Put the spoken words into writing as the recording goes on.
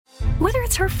Whether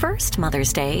it's her first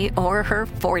Mother's Day or her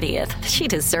 40th, she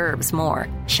deserves more.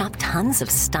 Shop tons of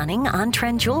stunning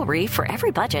on-trend jewelry for every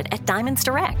budget at Diamonds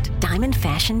Direct. Diamond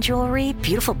fashion jewelry,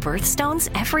 beautiful birthstones,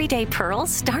 everyday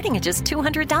pearls starting at just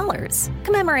 $200.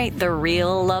 Commemorate the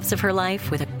real loves of her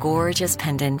life with a gorgeous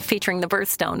pendant featuring the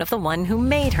birthstone of the one who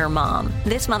made her mom.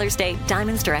 This Mother's Day,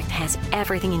 Diamonds Direct has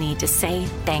everything you need to say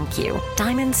thank you.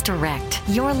 Diamonds Direct.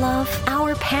 Your love,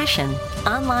 our passion.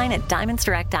 Online at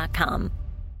diamondsdirect.com.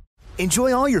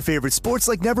 Enjoy all your favorite sports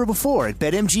like never before at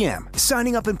BetMGM.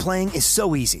 Signing up and playing is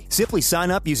so easy. Simply sign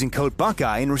up using code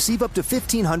Buckeye and receive up to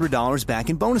 $1,500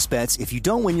 back in bonus bets if you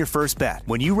don't win your first bet.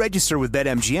 When you register with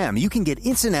BetMGM, you can get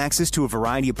instant access to a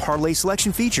variety of parlay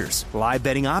selection features, live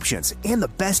betting options, and the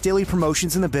best daily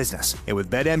promotions in the business. And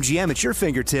with BetMGM at your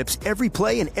fingertips, every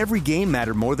play and every game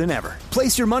matter more than ever.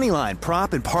 Place your moneyline,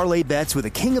 prop, and parlay bets with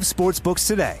the king of sportsbooks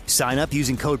today. Sign up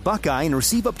using code Buckeye and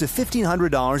receive up to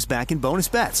 $1,500 back in bonus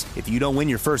bets if you don't win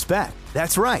your first bet.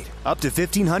 That's right, up to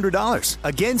 $1,500.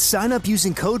 Again, sign up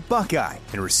using code Buckeye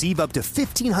and receive up to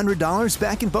 $1,500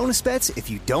 back in bonus bets if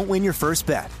you don't win your first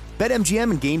bet. BetMGM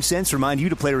and GameSense remind you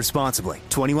to play responsibly.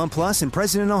 21 plus and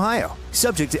present in Ohio.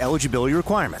 Subject to eligibility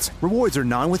requirements. Rewards are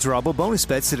non-withdrawable bonus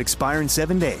bets that expire in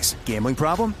 7 days. Gambling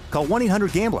problem? Call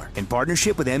 1-800-GAMBLER in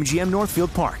partnership with MGM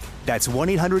Northfield Park. That's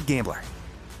 1-800-GAMBLER.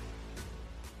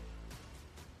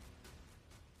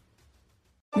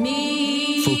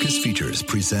 Focus Features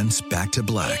presents Back to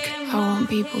Black. I want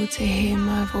people to hear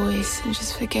my voice and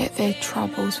just forget their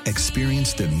troubles.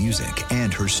 Experience the music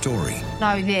and her story.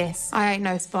 Know this. I ain't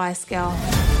no Spice Girl.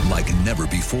 Like never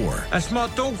before. That's my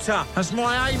daughter. That's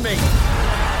my Amy.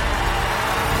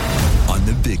 On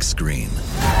the big screen.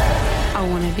 I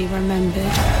want to be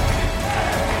remembered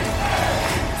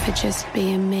for just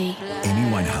being me.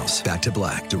 Amy Winehouse, Back to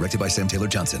Black. Directed by Sam Taylor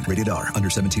Johnson. Rated R. Under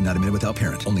 17, not a minute without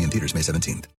parent. Only in theaters May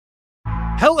 17th.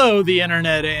 Hello, the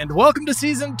internet, and welcome to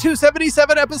season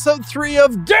 277, episode 3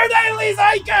 of Der Daily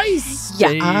Zeitgeist,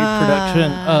 a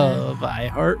production of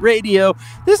iHeartRadio.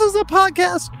 This is a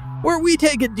podcast where we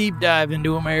take a deep dive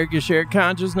into America's shared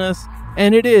consciousness,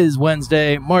 and it is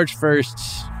Wednesday, March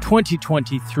 1st,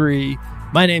 2023.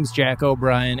 My name's Jack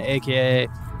O'Brien, a.k.a.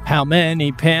 How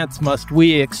many pants must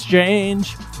we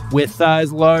exchange? With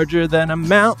thighs larger than a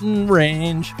mountain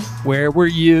range. Where were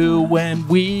you when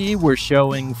we were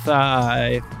showing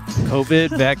thigh? COVID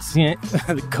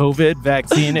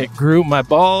vaccine, it grew my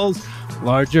balls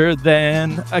larger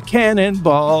than a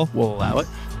cannonball. We'll allow it.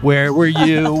 Where were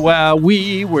you while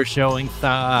we were showing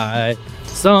thigh?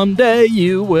 Someday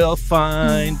you will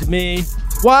find me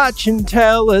watching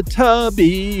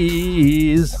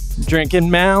Teletubbies,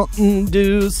 drinking Mountain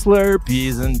Dew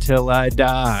Slurpees until I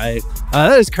die.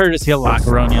 That is courtesy of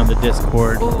Lockeroni on the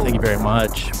Discord. Ooh. Thank you very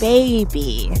much.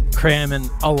 Baby. Cramming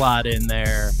a lot in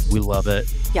there. We love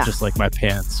it. Yeah. Just like my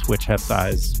pants, which have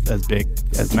thighs as big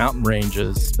as mountain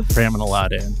ranges. Cramming a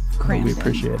lot in. We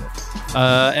appreciate it.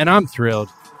 And I'm thrilled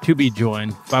to be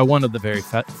joined by one of the very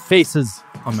faces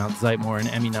on Mount Zeitmore, an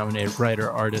Emmy-nominated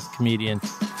writer, artist, comedian,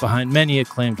 behind many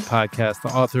acclaimed podcasts, the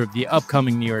author of the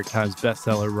upcoming New York Times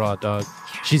bestseller, Raw Dog.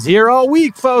 She's here all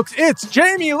week, folks. It's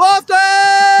Jamie Loftus!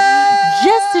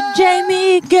 Just a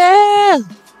Jamie girl,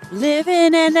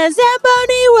 living in a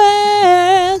Zamboni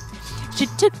world. She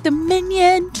took the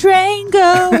Minion train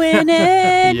going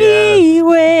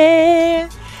anywhere.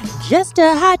 Just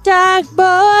a hot dog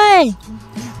boy,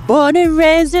 born and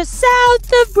raised just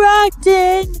south of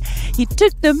Brockton. He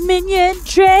took the Minion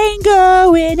train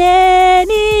going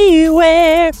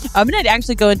anywhere. I'm going to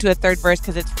actually go into a third verse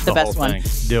because it's the best one.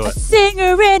 Do it. A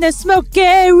singer in a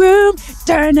smoky room.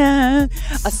 Turner.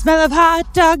 A smell of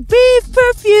hot dog beef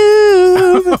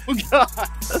perfume. Oh, God.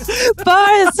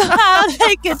 Bars on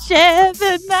like a chef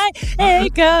at night.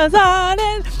 It goes on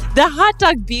and the hot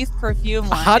dog beef perfume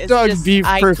line hot dog is beef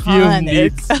iconic. perfume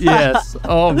meets, yes.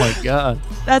 Oh, my God.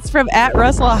 That's from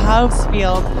 @Russell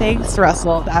Housefield. Thanks,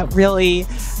 Russell.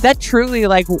 That truly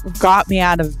like got me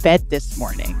out of bed this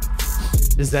morning.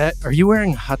 Are you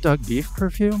wearing hot dog beef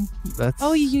perfume? That's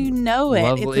you know it.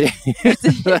 Lovely.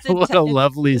 What a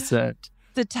lovely scent.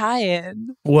 It's a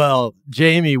tie-in. Well,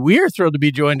 Jamie, we are thrilled to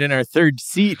be joined in our third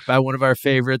seat by one of our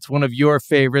favorites, one of your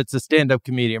favorites, a stand-up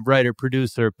comedian, writer,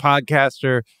 producer,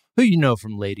 podcaster, who you know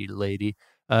from Lady to Lady.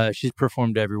 She's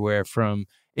performed everywhere from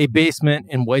a basement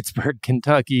in Whitesburg,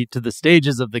 Kentucky, to the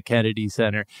stages of the Kennedy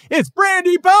Center. It's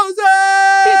Brandy Posey!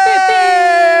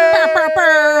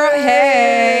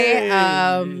 Hey,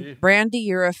 Brandy,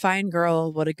 you're a fine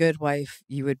girl. What a good wife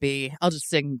you would be. I'll just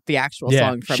sing the actual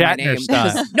song from my name.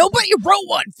 Style. Nobody wrote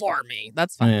one for me.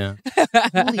 That's fine. Yeah.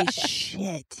 Holy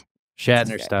shit.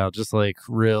 Shatner style, just like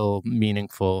real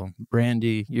meaningful.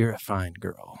 Brandy, you're a fine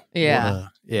girl. Yeah.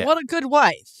 What a good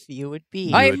wife you would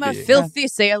be. I'm a filthy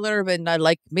sailor and I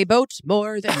like me boat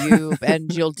more than you,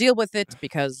 and you'll deal with it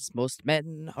because most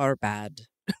men are bad.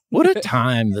 What a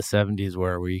time the 70s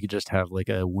were, where you could just have like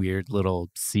a weird little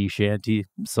sea shanty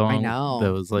song. I know.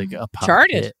 That was like a pop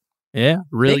Charted. hit. Yeah,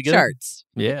 really Big good. charts.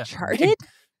 Yeah. Charted?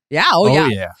 Yeah. Oh, yeah.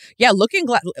 Yeah. Yeah.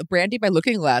 Brandy by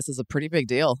Looking Glass is a pretty big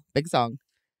deal. Big song.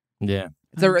 Yeah.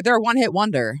 They're a one-hit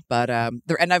wonder, but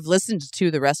and I've listened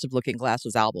to the rest of Looking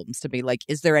Glass's albums to be like,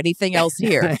 is there anything else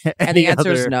here? And the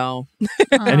answer is no.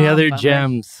 Any other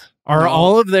gems? Are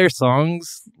all of their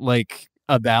songs like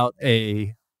about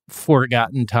a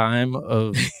forgotten time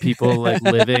of people like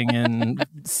living in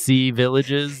sea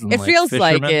villages? And, it feels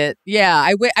fishermen? like it. Yeah.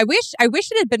 I wish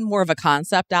it had been more of a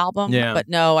concept album. Yeah. But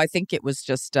no, I think it was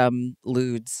just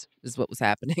lewds is what was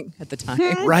happening at the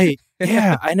time. Right.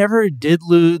 Yeah. I never did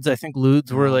lewds. I think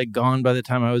lewds were like gone by the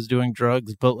time I was doing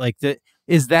drugs. But like,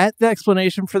 is that the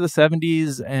explanation for the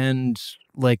 70s? And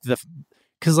like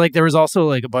because like there was also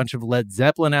like a bunch of Led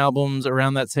Zeppelin albums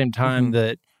around that same time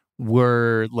that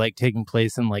were like taking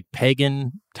place in like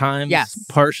pagan times. Yes.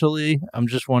 Partially. I'm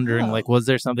just wondering, like, was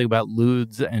there something about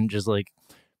lewds and just like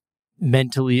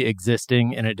mentally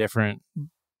existing in a different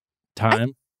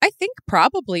time? I think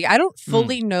probably. I don't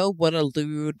fully know what a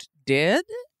lewd did.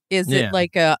 Is it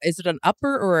like is it an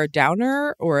upper or a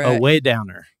downer or a way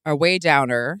downer? A way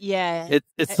downer. Yeah.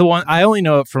 It's the one I only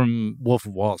know it from Wolf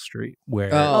of Wall Street, where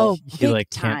he like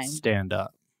time. can't stand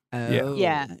up. Oh.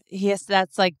 Yeah. Yes,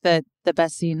 that's like the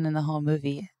best scene in the whole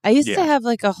movie. I used to have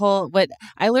like what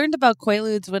I learned about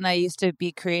Quaaludes when I used to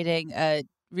be creating a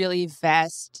really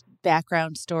vast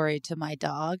background story to my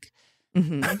dog.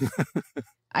 Mm-hmm.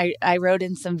 I wrote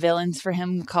in some villains for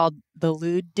him called the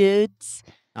Lewd Dudes.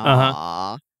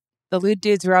 Aww. The Lewd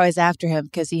Dudes were always after him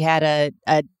because he had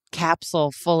a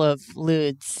capsule full of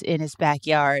lewds in his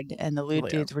backyard, and the lewd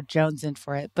dudes were jonesing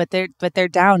for it. But they're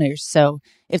downers, so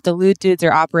if the lewd dudes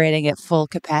are operating at full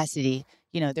capacity,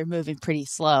 they're moving pretty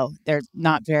slow. They're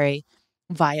not very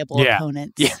viable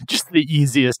opponents. Yeah, just the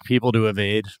easiest people to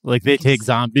evade. Like they take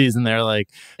zombies and they're like,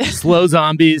 slow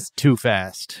zombies, too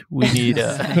fast. We need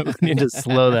to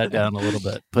slow that down a little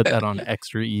bit. Put that on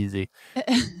extra easy.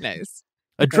 Nice.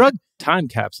 A drug time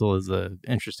capsule is an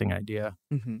interesting idea.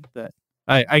 That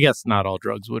I guess not all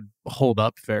drugs would hold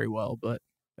up very well, but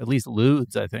at least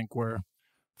lewds, I think, were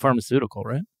pharmaceutical,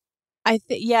 right? I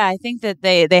think that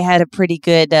they had a pretty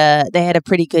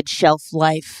good shelf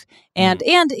life, and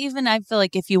even I feel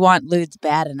like if you want lewds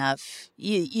bad enough,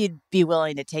 you'd be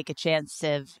willing to take a chance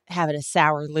of having a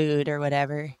sour lewd or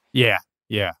whatever. Yeah,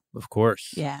 of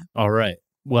course. Yeah. All right.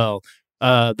 Well,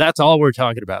 that's all we're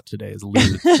talking about today is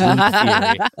lewd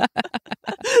theory.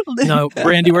 No,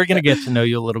 Brandy, we're going to get to know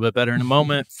you a little bit better in a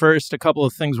moment. First, a couple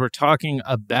of things we're talking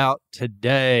about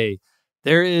today.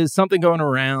 There is something going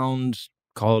around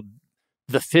called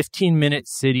the 15-minute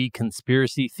city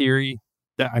conspiracy theory.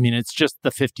 It's just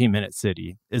the 15-minute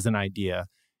city is an idea,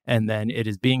 and then it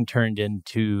is being turned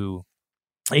into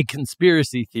a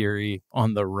conspiracy theory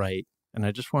on the right. And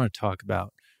I just want to talk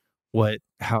about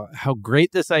how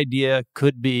great this idea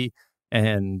could be,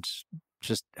 and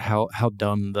just how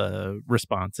dumb the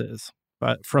response is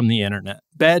from the internet.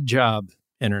 Bad job,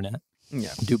 internet.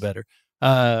 Yeah, do better.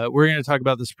 We're going to talk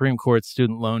about the Supreme Court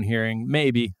student loan hearing.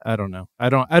 Maybe. I don't know. I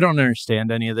don't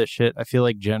understand any of this shit. I feel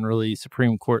like generally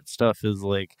Supreme Court stuff is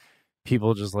like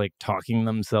people just like talking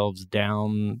themselves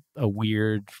down a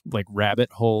weird like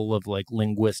rabbit hole of like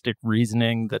linguistic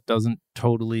reasoning that doesn't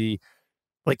totally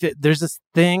like there's this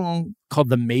thing called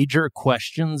the major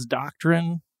questions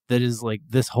doctrine that is like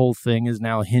this whole thing is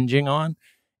now hinging on.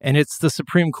 And it's the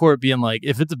Supreme Court being like,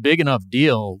 if it's a big enough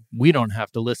deal, we don't have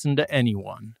to listen to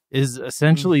anyone, is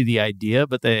essentially the idea.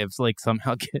 But they have like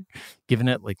somehow given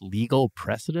it like legal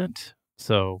precedent.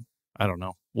 So I don't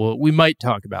know. Well, we might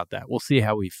talk about that. We'll see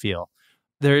how we feel.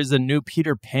 There is a new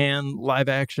Peter Pan live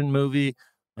action movie,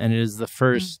 and it is the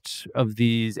first of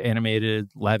these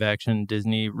animated live action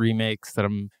Disney remakes that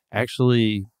I'm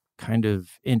actually kind of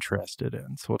interested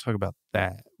in. So we'll talk about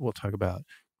that. We'll talk about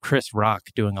Chris Rock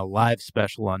doing a live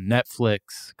special on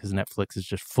Netflix, because Netflix is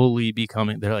just fully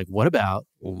becoming, they're like, what about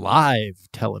live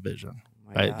television?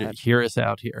 Hear us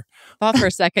out here. I thought for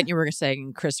a second you were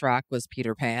saying Chris Rock was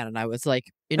Peter Pan, and I was like,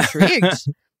 intrigued.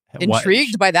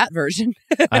 Intrigued by that version.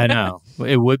 I know.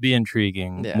 It would be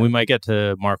intriguing. Yeah. We might get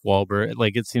to Mark Wahlberg.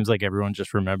 Like, it seems like everyone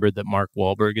just remembered that Mark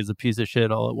Wahlberg is a piece of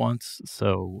shit all at once.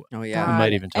 So we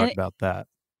might even talk about that.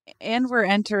 And we're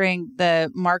entering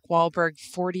the Mark Wahlberg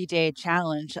 40-day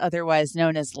challenge, otherwise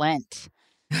known as Lent.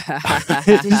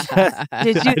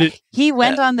 Did you? He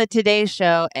went on the Today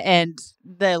Show and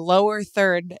the lower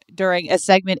third during a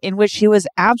segment in which he was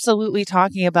absolutely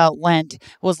talking about Lent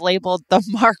was labeled the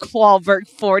Mark Wahlberg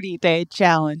 40-day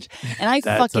challenge. And I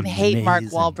fucking hate Mark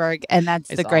Wahlberg, and that's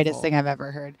the greatest thing I've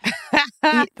ever heard.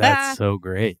 That's so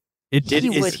great.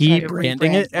 Is he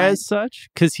branding it as such?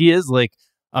 Because he is like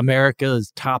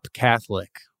America's top Catholic.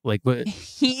 Like,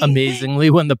 amazingly,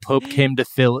 when the Pope came to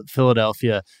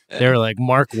Philadelphia, they were like,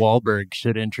 Mark Wahlberg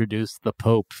should introduce the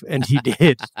Pope. And he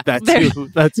did.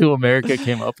 That's who America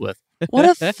came up with. What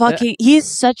a fucking... He's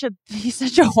such a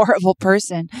horrible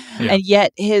person. Yeah. And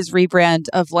yet his rebrand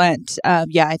of Lent,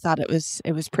 I thought it was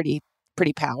pretty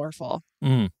powerful.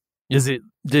 Mm. Is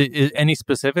any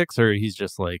specifics, or he's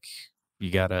just like, you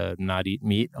gotta not eat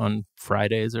meat on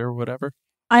Fridays or whatever?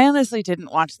 I honestly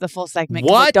didn't watch the full segment.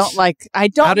 What? I don't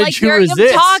like hearing him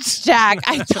talk, Jack.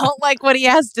 I don't like what he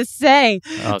has to say.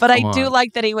 But I do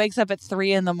like that he wakes up at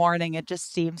 3 a.m. It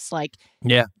just seems like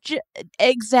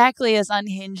exactly as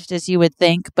unhinged as you would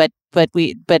think. But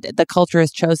the culture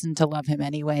has chosen to love him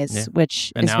anyways,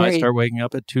 which and is now I start waking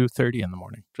up at 2:30 in the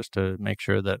morning just to make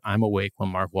sure that I'm awake when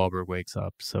Mark Wahlberg wakes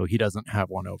up, so he doesn't have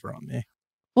one over on me.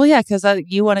 Well, yeah, because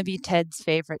you want to be Ted's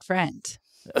favorite friend.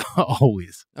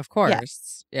 Always. Of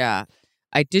course. Yeah.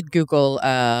 I did Google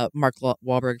Mark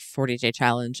Wahlberg 40-day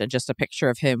challenge and just a picture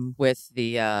of him with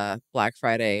the Black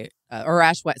Friday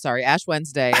Ash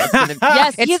Wednesday.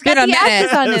 It's been a minute.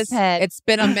 Ashes on his head. It's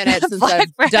been a minute since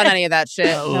I've done any of that shit.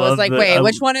 I was like, wait,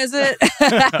 which one is it?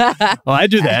 Well, I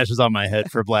do the ashes on my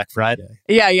head for Black Friday.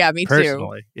 Yeah, me too.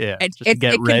 Personally, yeah. Just to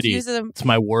get ready. It's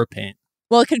my war paint.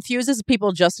 Well, it confuses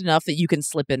people just enough that you can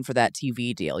slip in for that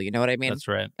TV deal. You know what I mean? That's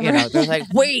right. You know, they're like,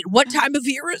 wait, what time of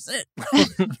year is it?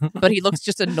 But he looks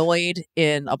just annoyed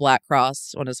in a black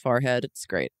cross on his forehead. It's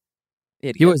great.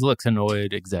 Idiot. He always looks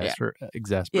annoyed, exasperated.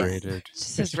 Yeah.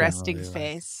 Just his resting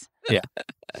face. Yeah.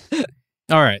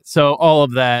 All right. So all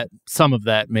of that, some of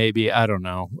that, maybe, I don't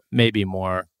know, maybe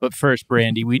more. But first,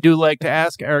 Brandy, we do like to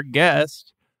ask our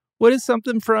guest, what is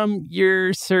something from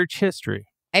your search history?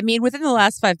 I mean, within the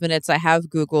last 5 minutes, I have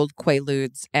Googled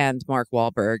Quaaludes and Mark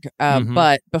Wahlberg.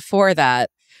 But before that,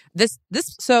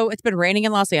 so it's been raining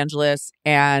in Los Angeles,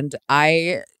 and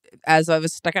as I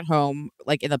was stuck at home,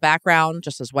 like in the background,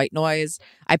 just as white noise,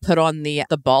 I put on the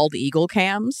bald eagle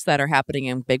cams that are happening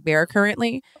in Big Bear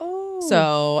currently. Oh.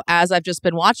 So as I've just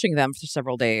been watching them for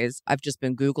several days, I've just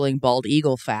been Googling bald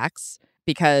eagle facts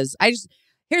because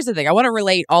here's the thing. I want to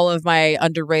relate all of my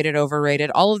underrated,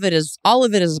 overrated. All of it is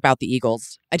about the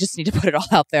Eagles. I just need to put it all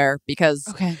out there because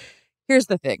here's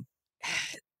the thing.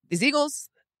 These Eagles,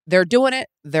 they're doing it.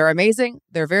 They're amazing.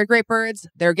 They're very great birds.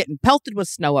 They're getting pelted with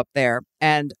snow up there,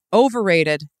 and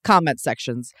overrated comment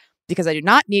sections because I do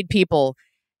not need people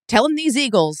telling these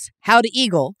Eagles how to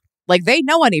eagle like they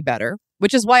know any better,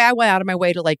 which is why I went out of my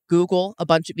way to Google a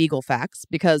bunch of eagle facts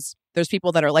because there's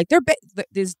people that are like,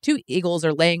 these 2 eagles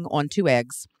are laying on 2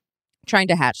 eggs, trying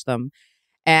to hatch them.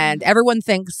 And everyone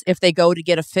thinks if they go to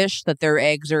get a fish that their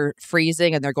eggs are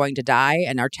freezing and they're going to die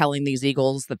and are telling these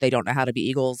eagles that they don't know how to be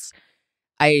eagles.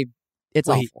 It's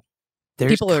awful.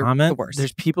 People are the worst.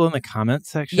 There's people in the comment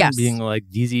section being like,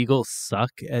 these eagles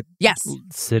suck at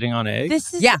sitting on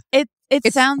eggs.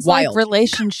 It sounds wild. like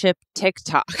relationship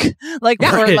TikTok,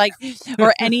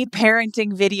 or any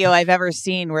parenting video I've ever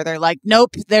seen where they're like, nope,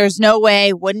 there's no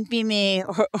way, wouldn't be me,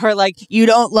 or like, you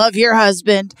don't love your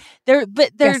husband. They're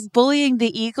bullying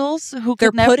the eagles who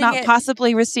could not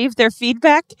possibly receive their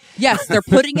feedback. Yes, they're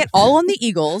putting it all on the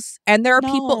eagles, and there are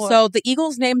people. So the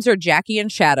eagles' names are Jackie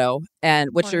and Shadow,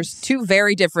 and which are 2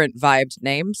 very different vibed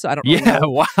names. So I don't. Yeah, know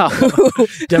wow,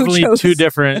 definitely 2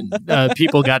 different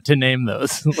people got to name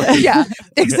those. Yeah.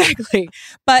 Exactly.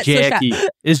 But Jackie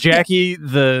is Jackie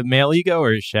the male ego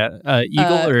or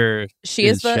eagle or she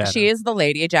is the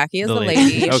lady. Jackie is the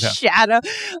lady. Okay. Shadow.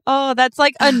 Oh, that's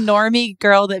like a normie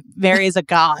girl that marries a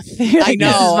goth. I know.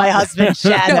 This is my husband,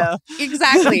 Shadow. No,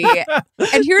 exactly.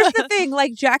 And here's the thing: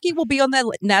 Jackie will be on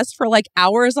the nest for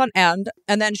hours on end,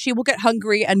 and then she will get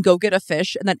hungry and go get a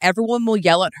fish, and then everyone will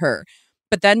yell at her.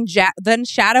 But then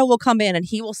Shadow will come in and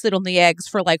he will sit on the eggs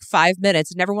for 5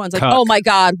 minutes, and everyone's like, "Oh my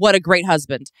God, what a great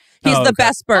husband! He's the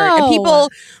best bird." And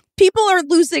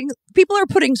people are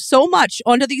putting so much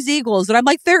onto these eagles, and I'm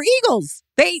like, they're eagles.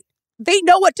 They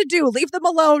know what to do. Leave them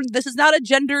alone. This is not a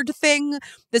gendered thing.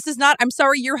 This is not. I'm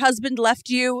sorry, your husband left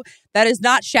you. That is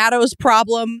not Shadow's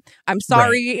problem. I'm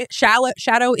sorry, right.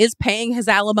 Shadow is paying his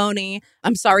alimony.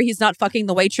 I'm sorry, he's not fucking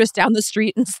the waitress down the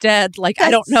street instead.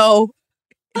 I don't know.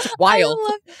 It's wild.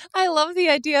 I love the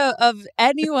idea of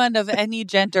anyone of any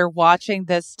gender watching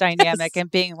this dynamic and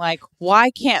being like,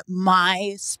 why can't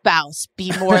my spouse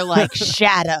be more like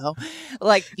Shadow,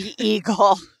 like the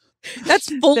eagle?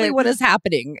 That's fully what is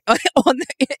happening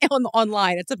on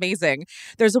online. It's amazing.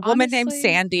 There's a woman named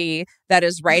Sandy that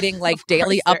is writing like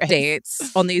daily updates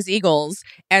on these eagles.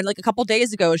 And like a couple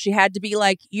days ago, she had to be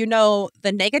like, the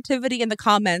negativity in the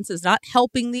comments is not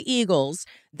helping the eagles.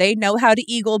 They know how to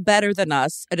eagle better than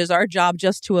us. It is our job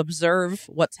just to observe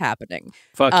what's happening.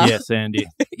 Fuck yes, Sandy.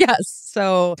 Yes.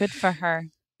 So good for her.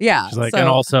 Yeah. She's like, and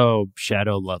also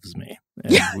Shadow loves me.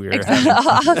 And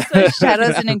also,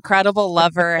 Shadow's an incredible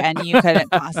lover, and you couldn't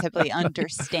possibly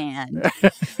understand.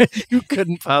 You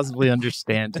couldn't possibly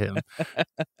understand him.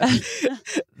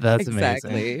 That's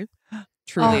amazing.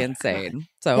 Truly insane.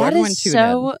 So that everyone is tune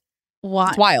so in.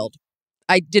 It's wild.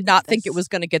 I did not think it was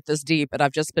going to get this deep, and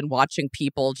I've just been watching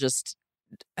people just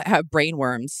have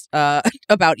brainworms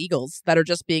about eagles that are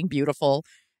just being beautiful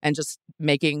and just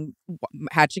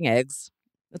hatching eggs.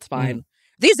 It's fine.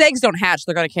 These eggs don't hatch.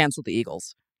 They're going to cancel the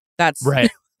eagles. That's right.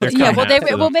 Yeah.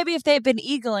 Well, maybe if they had been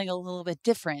eagling a little bit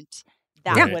different,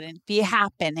 that wouldn't be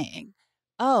happening.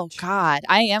 Oh God,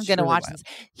 I am going to watch this.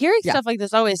 Hearing stuff like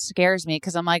this always scares me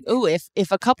because I'm like, ooh,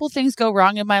 if a couple things go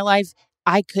wrong in my life,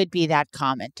 I could be that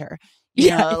commenter.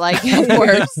 You know, like of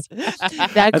course.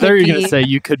 I thought you were going to say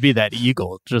you could be that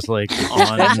eagle, just like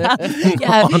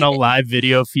on a live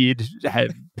video feed,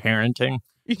 parenting.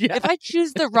 Yeah. If I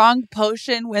choose the wrong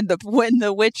potion when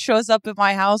the witch shows up at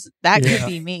my house, that could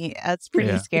be me. That's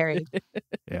pretty scary.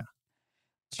 Yeah.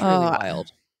 It's really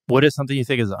wild. What is something you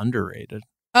think is underrated?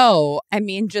 Oh, I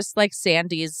mean, just like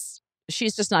Sandy's,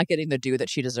 she's just not getting the due that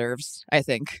she deserves, I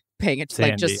think. Paying it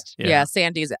Sandy's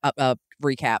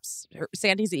recaps.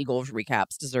 Sandy's Eagles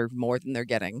recaps deserve more than they're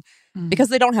getting because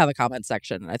they don't have a comment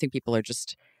section. I think people are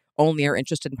just only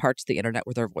interested in parts of the internet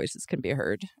where their voices can be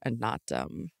heard and not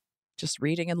just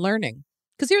reading and learning.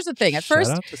 Because here's the thing. At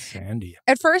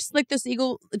first, like this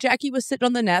eagle, Jackie was sitting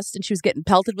on the nest and she was getting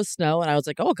pelted with snow. And I was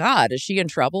like, oh God, is she in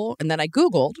trouble? And then I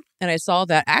Googled and I saw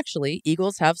that actually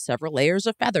eagles have several layers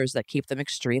of feathers that keep them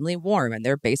extremely warm. And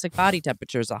their basic body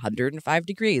temperature is 105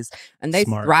 degrees. And they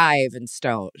thrive in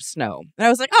snow. And I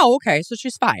was like, oh, okay, so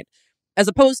she's fine. As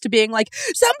opposed to being like,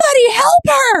 somebody help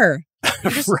her.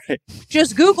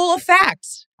 Just Google a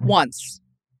fact once.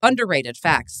 Underrated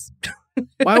facts.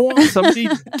 Why won't somebody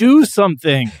do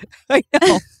something? I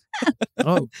know.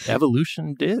 Oh,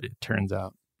 evolution did, it turns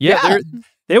out. Yeah.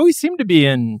 They always seem to be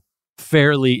in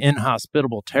fairly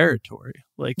inhospitable territory.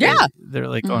 Like, they're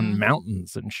like on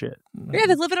mountains and shit. Yeah,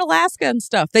 they live in Alaska and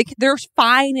stuff. They're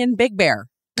fine in Big Bear.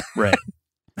 Right.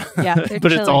 Yeah,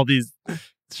 but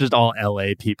it's just all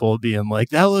LA people being like,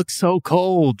 that looks so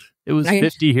cold. It was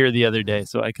 50 here the other day,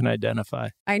 so I can identify.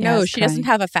 I know. She doesn't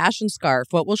have a fashion scarf.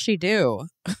 What will she do?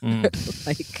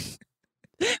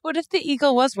 What if the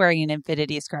eagle was wearing an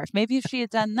infinity scarf? Maybe if she had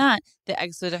done that, the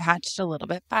eggs would have hatched a little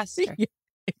bit faster.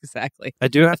 Exactly. I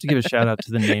do have to give a shout out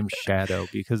to the name Shadow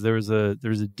because there was a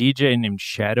DJ named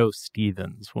Shadow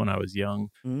Stevens when I was young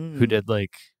who did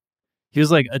he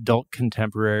was like adult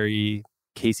contemporary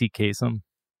Casey Kasem.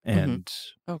 And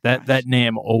that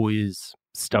name always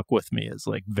stuck with me as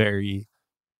like very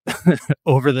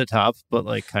over the top, but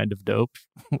like kind of dope,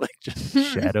 like just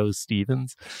Shadow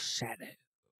Stevens. Shadow.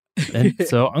 And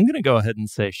so I'm going to go ahead and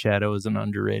say Shadow is an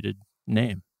underrated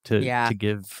name to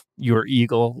give your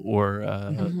eagle or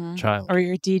child. Or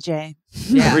your DJ.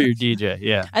 Or your DJ,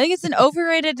 yeah. I think it's an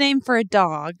overrated name for a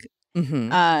dog.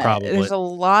 Probably. There's a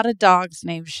lot of dogs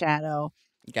named Shadow.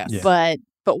 Yes. Yeah.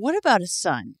 But what about a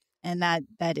son? And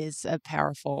that is a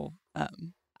powerful...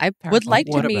 I would like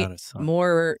to meet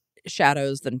more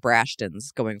Shadows than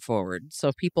Brashtons going forward,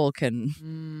 so people can,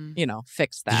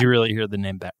 fix that. Did you really hear the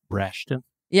name Brashton?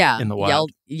 Yeah, in the wild,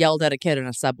 yelled at a kid in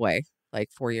a subway like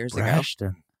 4 years ago.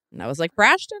 Brashton, and I was like,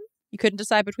 Brashton? You couldn't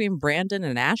decide between Brandon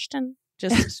and Ashton?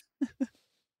 Just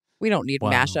we don't need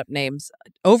mashup names,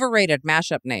 overrated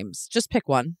mashup names. Just pick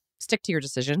one. Stick to your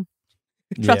decision.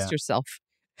 Trust yourself.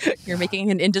 You're making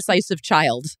an indecisive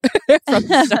child from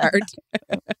the start.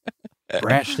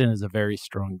 Brashton is a very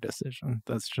strong decision.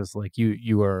 That's just like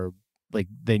you are like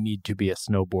they need to be a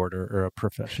snowboarder or a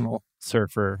professional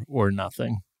surfer or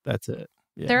nothing. That's it.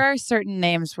 Yeah. There are certain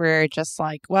names where just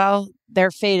like, well, their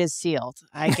fate is sealed,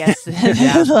 I guess.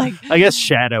 I guess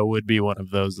Shadow would be one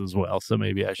of those as well. So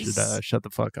maybe I should shut the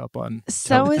fuck up on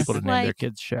telling people to name their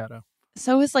kids Shadow.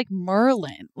 So is like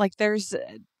Merlin. Like there's...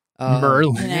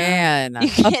 Merlin. Man. You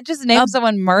can't just name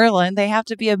someone Merlin. They have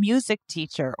to be a music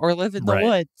teacher or live in the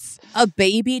woods. A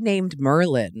baby named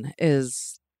Merlin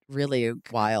is really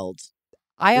wild.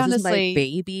 I this honestly... is my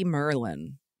baby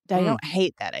Merlin. I don't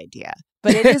hate that idea,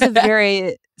 but it is a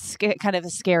very kind of a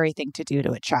scary thing to do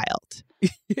to a child.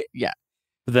 Yeah.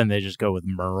 But then they just go with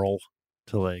Merle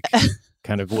to like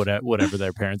kind of whatever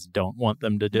their parents don't want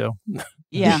them to do.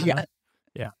 Yeah.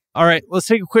 Yeah. All right. Let's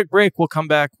take a quick break. We'll come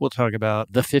back. We'll talk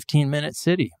about the 15-minute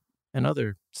city and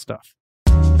other stuff.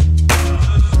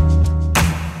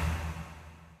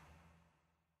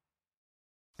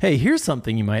 Hey, here's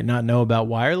something you might not know about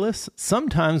wireless.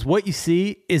 Sometimes what you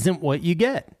see isn't what you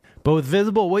get. But with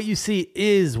Visible, what you see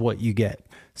is what you get.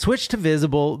 Switch to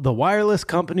Visible, the wireless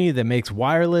company that makes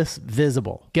wireless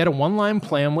visible. Get a one-line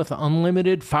plan with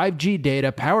unlimited 5G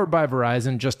data powered by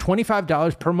Verizon, just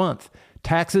 $25 per month.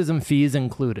 Taxes and fees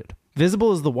included.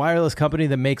 Visible is the wireless company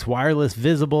that makes wireless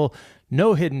visible.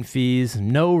 No hidden fees,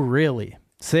 no really.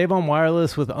 Save on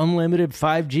wireless with unlimited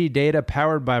 5G data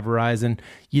powered by Verizon.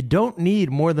 You don't need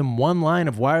more than one line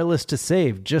of wireless to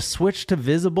save. Just switch to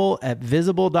Visible at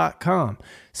Visible.com.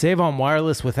 Save on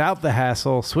wireless without the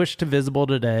hassle. Switch to Visible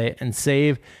today and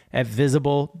save at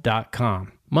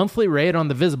Visible.com. Monthly rate on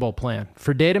the Visible plan.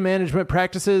 For data management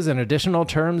practices and additional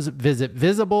terms, visit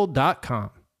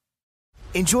Visible.com.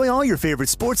 Enjoy all your favorite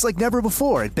sports like never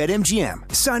before at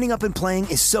BetMGM. Signing up and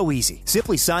playing is so easy.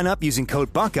 Simply sign up using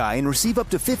code Buckeye and receive up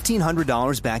to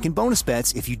 $1,500 back in bonus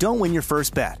bets if you don't win your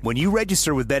first bet. When you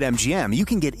register with BetMGM, you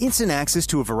can get instant access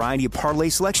to a variety of parlay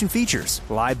selection features,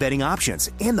 live betting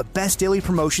options, and the best daily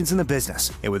promotions in the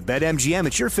business. And with BetMGM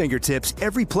at your fingertips,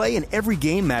 every play and every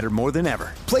game matter more than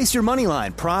ever. Place your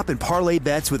moneyline, prop, and parlay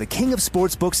bets with the king of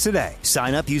sportsbooks today.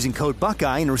 Sign up using code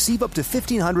Buckeye and receive up to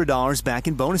 $1,500 back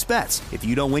in bonus bets if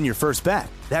you don't win your first bet.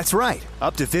 That's right,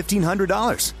 up to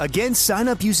 $1,500. Again, sign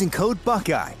up using code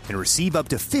Buckeye and receive up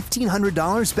to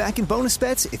 $1,500 back in bonus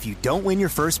bets if you don't win your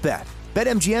first bet.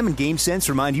 BetMGM and GameSense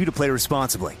remind you to play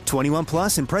responsibly. 21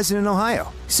 plus and present in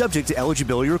Ohio. Subject to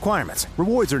eligibility requirements.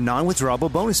 Rewards are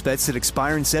non-withdrawable bonus bets that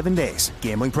expire in 7 days.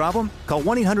 Gambling problem? Call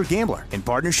 1-800-GAMBLER in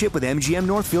partnership with MGM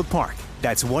Northfield Park.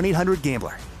 That's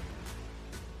 1-800-GAMBLER.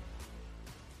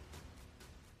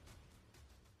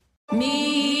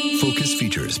 Focus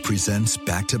Features presents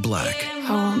Back to Black.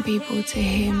 I want people to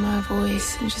hear my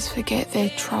voice and just forget their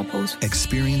troubles.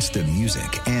 Experience the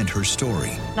music and her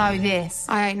story Know this,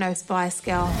 I ain't no Spice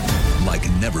Girl. like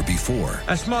never before.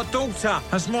 That's my daughter.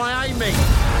 That's my Amy.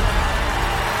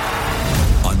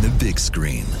 On the big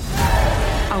screen.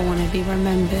 I want to be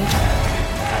remembered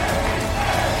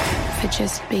for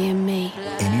just being me.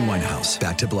 Amy Winehouse,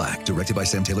 Back to Black, directed by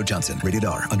Sam Taylor Johnson. Rated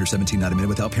R, under 17, not a minute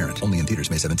without parent. Only in theaters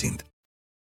May 17th.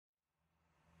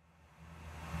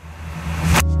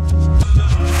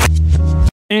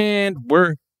 And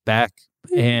we're back.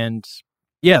 And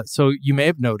yeah, so you may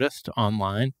have noticed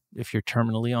online, if you're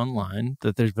terminally online,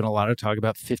 that there's been a lot of talk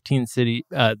about the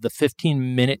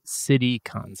 15-minute city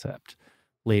concept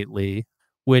lately,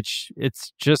 which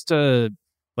it's just a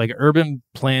like urban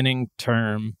planning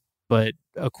term, but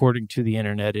according to the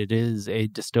internet, it is a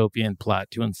dystopian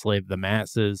plot to enslave the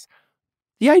masses.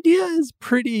 The idea is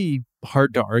pretty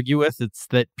hard to argue with. It's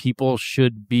that people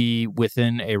should be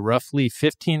within a roughly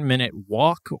 15-minute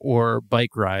walk or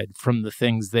bike ride from the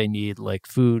things they need, like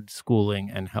food, schooling,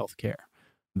 and healthcare.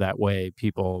 That way,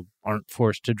 people aren't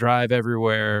forced to drive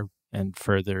everywhere and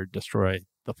further destroy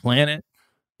the planet.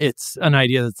 It's an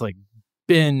idea that's like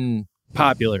been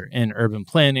popular in urban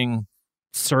planning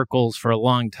circles for a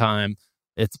long time.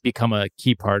 It's become a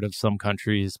key part of some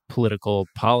countries' political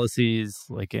policies.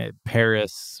 Like in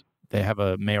Paris, they have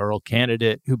a mayoral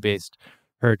candidate who based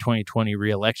her 2020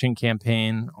 re-election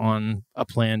campaign on a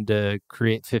plan to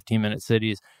create 15-minute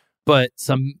cities. But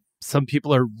some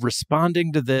people are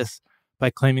responding to this by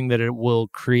claiming that it will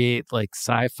create like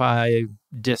sci-fi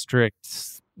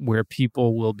districts where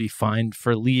people will be fined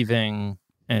for leaving.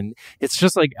 And it's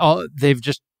just like they've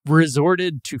just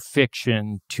resorted to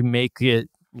fiction to make it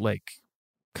like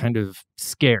kind of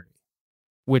scary,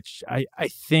 which I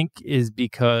think is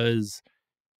because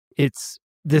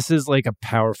this is like a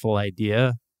powerful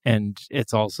idea, and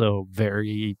it's also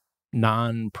very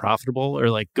non-profitable, or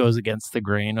like goes against the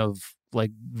grain of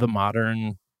like the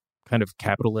modern kind of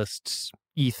capitalist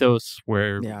ethos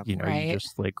where you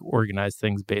just like organize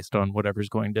things based on whatever's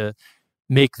going to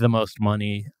make the most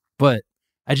money. But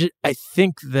I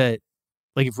think that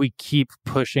like if we keep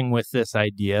pushing with this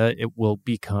idea, it will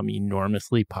become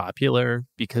enormously popular,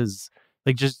 because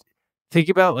like just think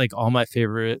about like all my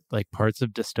favorite like parts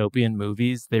of dystopian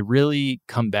movies, they really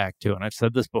come back to, and I've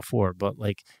said this before, but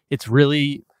like it's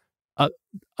really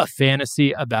a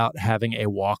fantasy about having a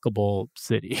walkable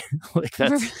city. Like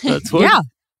that's what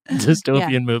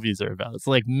dystopian movies are about. It's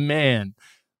like, man,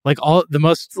 like all the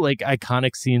most like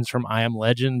iconic scenes from I Am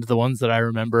Legend, the ones that I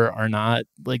remember are not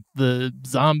like the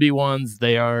zombie ones.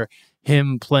 They are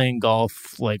him playing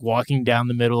golf, like walking down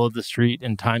the middle of the street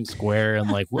in Times Square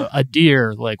and like a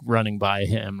deer like running by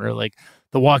him, or like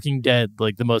The Walking Dead,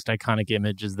 like the most iconic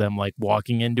image is them like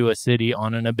walking into a city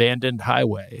on an abandoned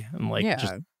highway and like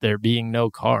just there being no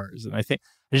cars. And I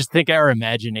just think our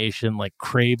imagination like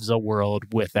craves a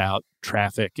world without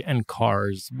traffic and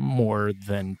cars more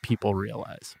than people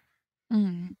realize.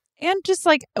 And just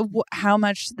like how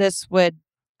much this would,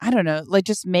 I don't know, like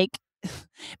just make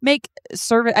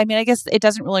service. I mean, I guess it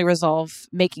doesn't really resolve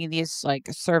making these like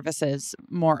services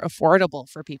more affordable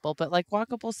for people, but like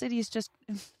walkable cities just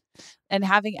and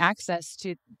having access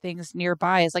to things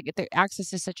nearby is like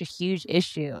access is such a huge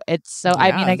issue. It's so,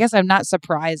 I mean, I guess I'm not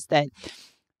surprised that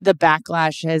the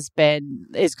backlash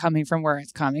is coming from where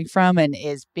it's coming from and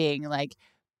is being like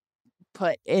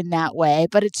put in that way.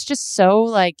 But it's just so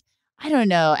like, I don't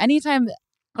know, anytime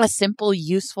a simple,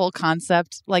 useful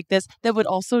concept like this that would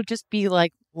also just be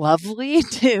like lovely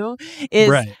too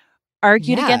is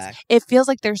argued against. It feels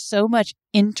like there's so much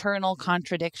internal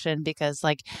contradiction because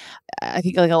like I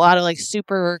think like a lot of like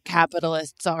super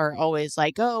capitalists are always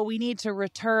like, oh, we need to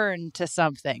return to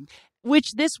something.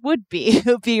 Which this would be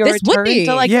a return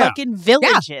to like fucking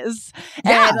villages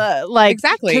and like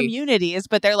communities,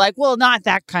 but they're like, well, not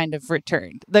that kind of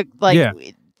return.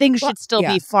 Things should still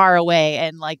be far away,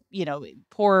 and like, you know,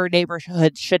 poor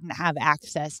neighborhoods shouldn't have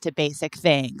access to basic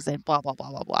things, and blah blah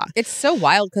blah blah blah. It's so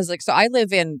wild because like, so I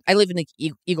live in like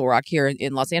Eagle Rock here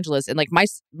in Los Angeles, and like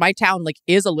my town like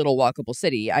is a little walkable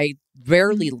city. I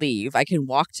rarely leave. I can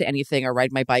walk to anything or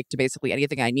ride my bike to basically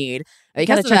anything I need. You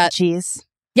got a Chuck E. Cheese.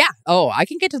 Yeah. Oh, I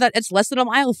can get to that. It's less than a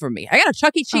mile from me. I got a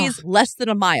Chuck E. Cheese less than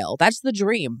a mile. That's the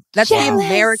dream. That's the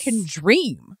American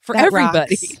dream for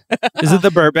everybody. Is it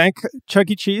the Burbank Chuck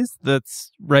E. Cheese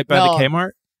that's right by the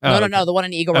Kmart? Oh, no. The one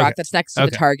in Eagle Rock that's next to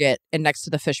the Target and next to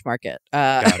the fish market.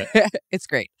 Got it. It's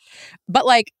great. But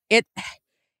like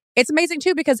it's amazing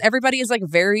too because everybody is like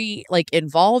very like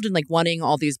involved in like wanting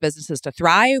all these businesses to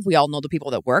thrive. We all know the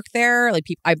people that work there. Like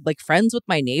I'm like friends with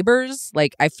my neighbors.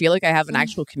 Like I feel like I have an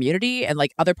actual community, and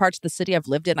like other parts of the city I've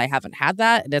lived in, I haven't had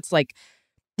that. And it's like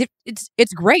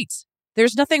it's great.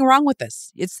 There's nothing wrong with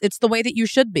this. It's the way that you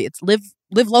should be. It's live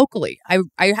locally.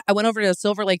 I went over to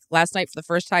Silver Lake last night for the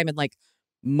first time in like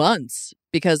months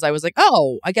because I was like,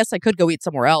 oh, I guess I could go eat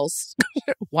somewhere else.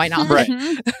 Why not? Right.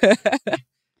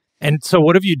 And so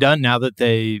what have you done now that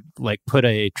they like put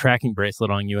a tracking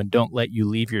bracelet on you and don't let you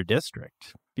leave your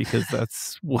district? Because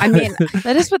that's what... I mean,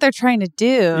 that is what they're trying to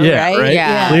do, right?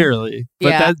 Yeah, clearly.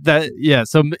 But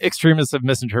so extremists have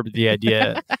misinterpreted the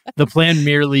idea. The plan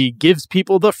merely gives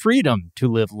people the freedom to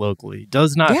live locally,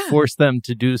 does not force them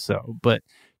to do so. But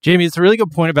Jamie, it's a really good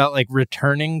point about like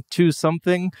returning to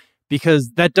something,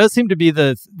 because that does seem to be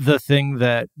the thing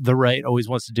that the right always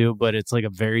wants to do, but it's like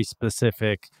a very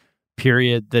specific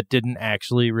period that didn't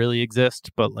actually really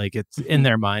exist, but like it's in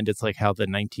their mind. It's like how the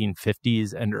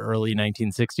 1950s and early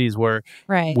 1960s were,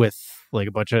 with like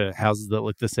a bunch of houses that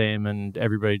look the same and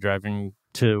everybody driving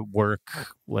to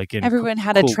work like in everyone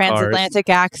had a transatlantic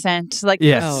accent, like thing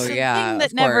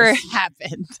that never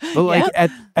happened. But like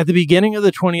at the beginning of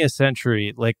the 20th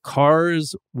century, like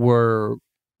cars were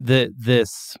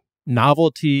this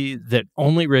novelty that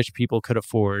only rich people could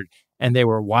afford. And they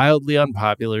were wildly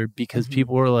unpopular because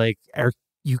people were like,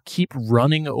 you keep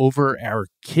running over our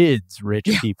kids, rich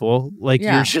people. Like,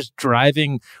 you're just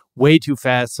driving way too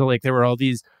fast. So, like, there were all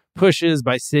these pushes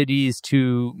by cities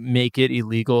to make it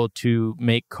illegal to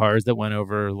make cars that went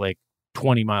over, like,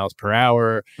 20 miles per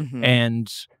hour. And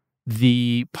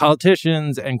the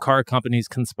politicians and car companies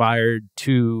conspired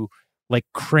to, like,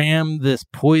 cram this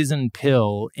poison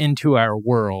pill into our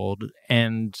world.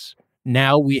 And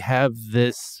now we have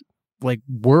this like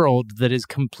world that is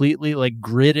completely like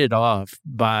gridded off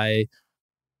by,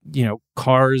 you know,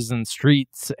 cars and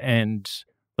streets. And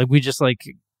like, we just like,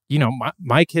 you know,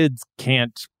 my kids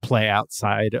can't play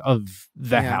outside of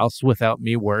the house without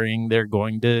me worrying they're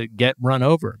going to get run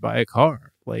over by a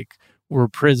car. Like, we're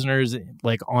prisoners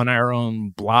like on our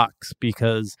own blocks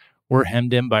because we're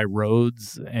hemmed in by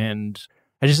roads. And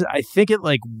I think it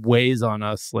like weighs on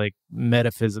us like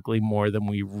metaphysically more than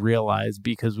we realize,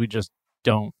 because we just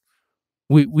don't.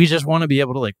 We just want to be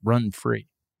able to like run free,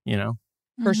 you know?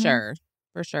 For sure.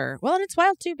 Well, and it's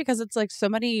wild too, because it's like so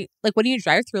many, like when you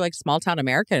drive through like small town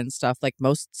America and stuff, like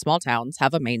most small towns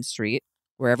have a main street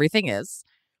where everything is.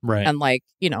 Right. And like,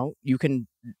 you know, you can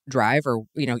drive or,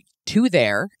 you know, to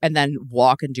there and then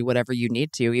walk and do whatever you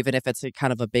need to, even if it's a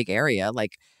kind of a big area.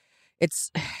 Like it's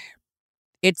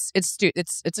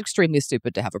extremely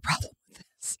stupid to have a problem with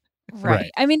this.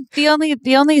 Right. I mean, the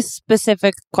only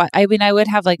specific, I mean, I would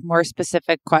have like more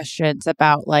specific questions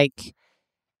about like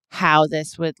how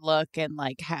this would look and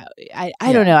like how,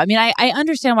 I don't know. I mean, I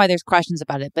understand why there's questions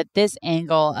about it, but this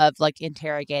angle of like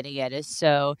interrogating it is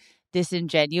so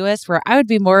disingenuous where I would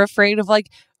be more afraid of like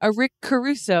a Rick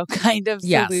Caruso kind of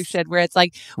solution where it's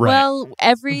like, well,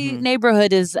 every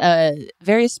neighborhood is a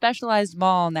very specialized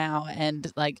mall now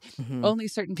and like only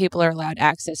certain people are allowed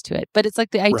access to it. But it's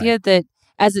like the idea that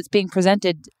as it's being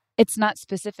presented, it's not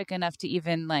specific enough to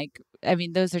even like, I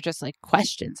mean, those are just like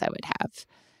questions I would have.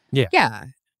 Yeah. Yeah.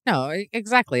 No,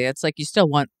 exactly. It's like you still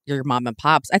want your mom and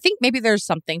pops. I think maybe there's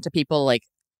something to people like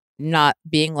not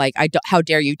being like, how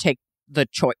dare you take the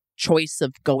choice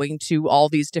of going to all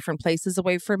these different places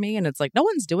away from me? And it's like, no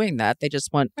one's doing that. They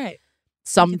just want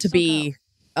some to be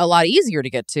a lot easier to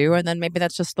get to. And then maybe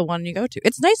that's just the one you go to.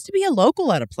 It's nice to be a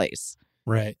local at a place.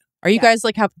 Right. Are you guys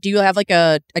like, do you have like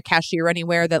a cashier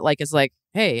anywhere that like is like,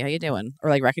 hey, how you doing?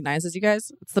 Or like recognizes you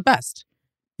guys? It's the best.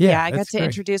 Yeah, I got to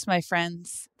introduce my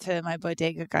friends to my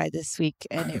bodega guy this week,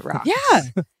 and it rocked.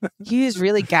 He was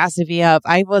really gassing me up.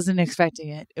 I wasn't expecting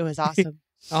it. It was awesome.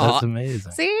 That's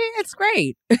amazing. See, it's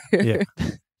great.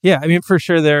 Yeah. I mean, for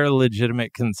sure, there are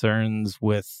legitimate concerns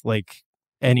with like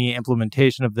any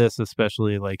implementation of this,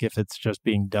 especially like if it's just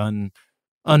being done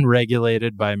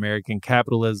unregulated by American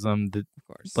capitalism. That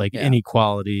like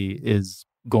inequality is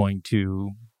going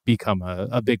to become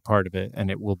a big part of it, and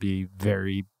it will be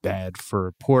very bad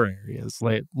for poor areas,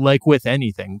 like with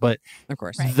anything. But of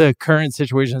course, the current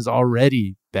situation is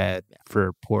already bad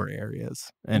for poor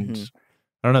areas. And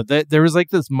I don't know, there was like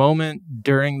this moment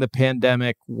during the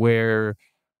pandemic where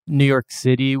New York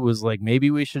City was like, maybe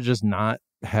we should just not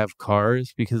have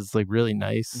cars because it's like really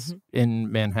nice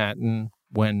in Manhattan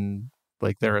when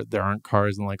like there aren't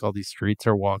cars and like all these streets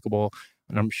are walkable.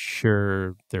 And I'm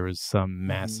sure there was some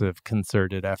massive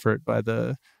concerted effort by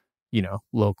the,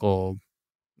 local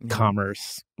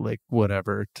commerce, like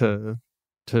whatever, to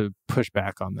push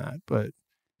back on that. But it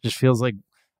just feels like,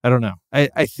 I don't know.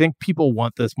 I think people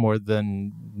want this more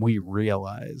than we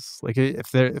realize. Like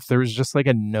if there was just like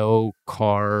a no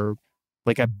car,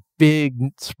 like a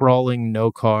big sprawling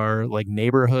no car like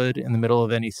neighborhood in the middle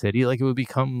of any city, like it would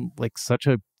become like such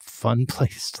a fun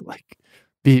place to like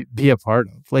be a part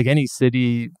of. Like any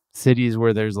cities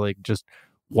where there's like just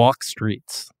walk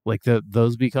streets, like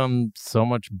those become so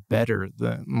much better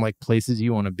than like places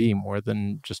you want to be more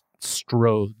than just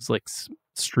stroads, like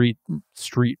street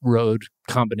road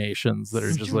combinations that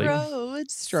are just like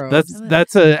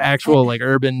that's an actual like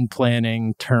urban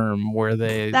planning term where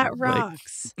they that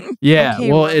rocks. Like, yeah,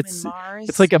 okay, well, Roman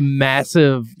it's like a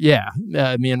massive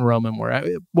me and Roman were.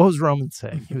 What was Roman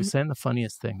saying? He was saying the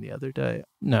funniest thing the other day.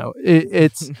 No,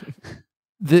 it's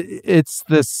it's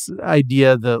this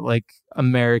idea that like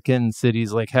American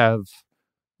cities like have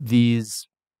these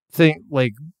thing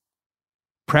like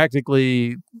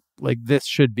practically like this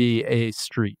should be a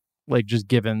street, like just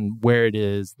given where it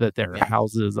is that there are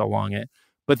houses along it,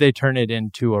 but they turn it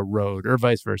into a road or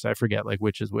vice versa. I forget like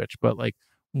which is which, but like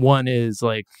one is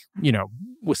like,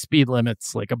 with speed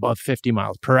limits like above 50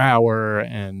 miles per hour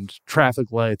and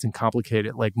traffic lights and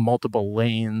complicated like multiple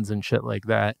lanes and shit like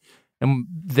that. And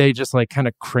they just like kind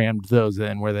of crammed those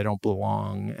in where they don't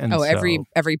belong. And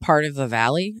every part of the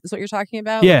valley is what you're talking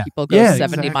about? Yeah. People go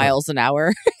 70 miles an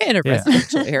hour in a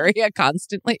residential area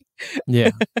constantly. Yeah.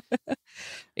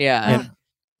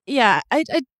 Yeah. I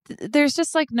there's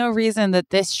just like no reason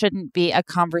that this shouldn't be a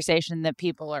conversation that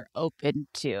people are open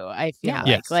to. I feel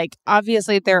like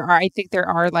obviously I think there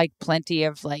are like plenty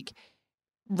of like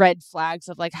red flags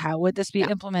of like how would this be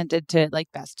implemented to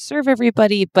like best serve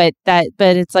everybody, but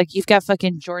it's like you've got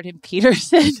fucking Jordan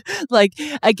Peterson like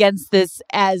against this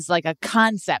as like a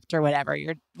concept or whatever.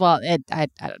 I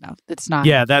don't know, it's not.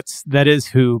 That is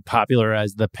who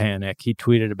popularized the panic. He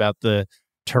tweeted about the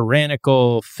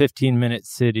tyrannical 15-minute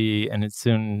city, and it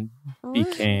soon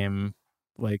became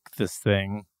like this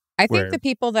thing. I think the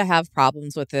people that have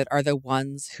problems with it are the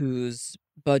ones whose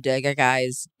bodega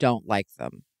guys don't like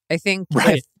them. I think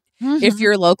if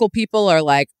your local people are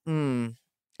like,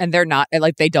 and they're not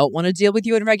like they don't want to deal with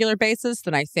you on a regular basis,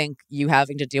 then I think you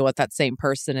having to deal with that same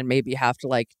person and maybe have to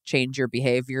like change your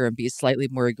behavior and be slightly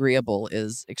more agreeable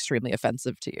is extremely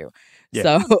offensive to you. Yeah.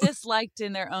 So disliked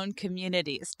in their own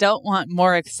communities, don't want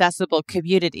more accessible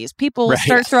communities. People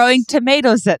start throwing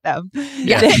tomatoes at them.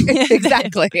 Yeah,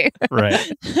 exactly.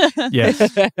 Right.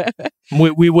 Yes.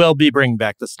 We will be bringing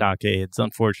back the stockades,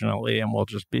 unfortunately, and we'll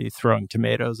just be throwing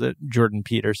tomatoes at Jordan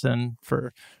Peterson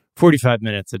for 45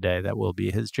 minutes a day. That will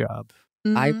be his job.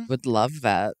 I would love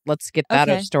that. Let's get that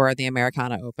Okay. store at the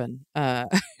Americana open.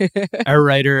 Our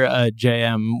writer,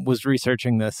 JM, was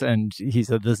researching this, and he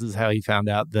said this is how he found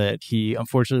out that he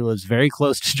unfortunately lives very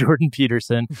close to Jordan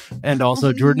Peterson. And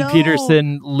also, Jordan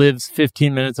Peterson lives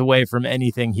 15 minutes away from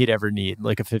anything he'd ever need,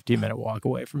 like a 15-minute walk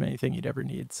away from anything he'd ever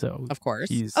need. So, of course.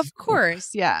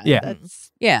 Yeah.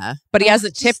 Yeah. But he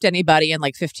hasn't tipped anybody in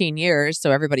like 15 years,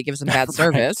 so everybody gives him bad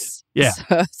service. Yeah. So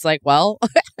it's like, well,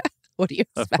 what do you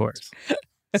expect? Of course.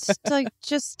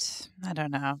 I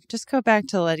don't know. Just go back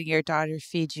to letting your daughter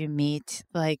feed you meat.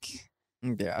 Like,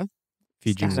 Yeah.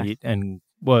 Feed you meat. And,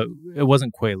 well, it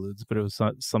wasn't Quaaludes, but it was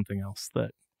something else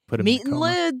that put him meat in and coma.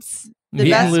 lids. The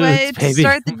Meat best and way lids, to baby.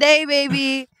 start the day,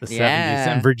 baby. The 70s.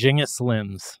 Yeah. And Virginia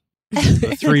Slims.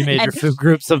 The three major food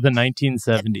groups of the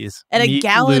 1970s. And a Meat,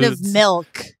 gallon of ludes.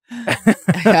 milk.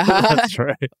 That's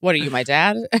right. What are you, my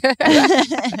dad?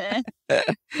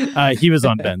 He was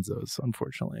on benzos,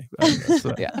 unfortunately.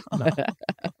 So, Yeah. no.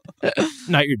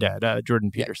 Not your dad, Jordan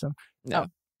Peterson. No.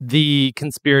 The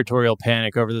conspiratorial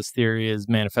panic over this theory is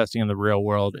manifesting in the real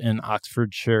world in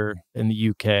Oxfordshire in the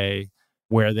UK,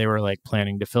 where they were like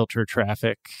planning to filter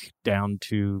traffic down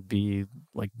to be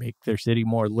like make their city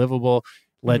more livable.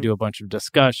 Led to a bunch of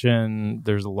discussion.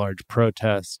 There's a large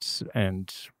protest,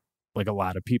 and like a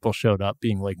lot of people showed up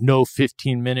being like, no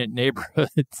 15-minute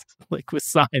neighborhoods, like with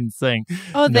signs saying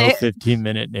no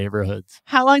 15-minute neighborhoods.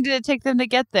 How long did it take them to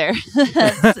get there?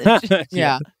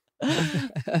 Yeah.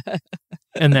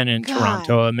 And then in God.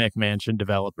 Toronto, a McMansion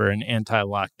developer, an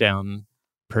anti-lockdown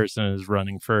person, is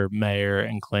running for mayor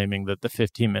and claiming that the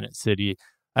 15-minute city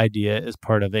idea is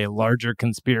part of a larger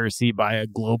conspiracy by a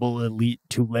global elite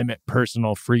to limit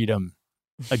personal freedom.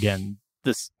 Again,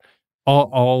 this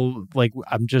all like,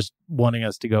 I'm just wanting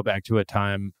us to go back to a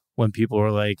time when people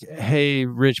were like, hey,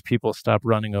 rich people, stop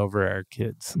running over our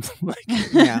kids. Like,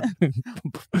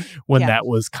 when that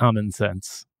was common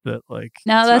sense. That like,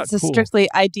 now that's not a cool. strictly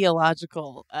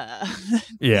ideological.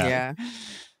 Yeah.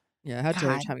 How dare you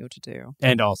God. tell me what to do?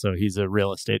 And also, he's a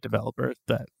real estate developer.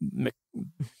 That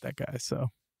guy.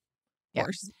 So, Of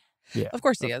course. yeah, Of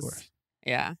course he is. course.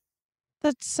 Yeah.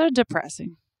 That's so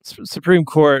depressing. Supreme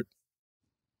Court.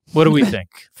 What do we think?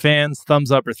 Fans,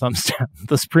 thumbs up or thumbs down?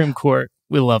 The Supreme Court.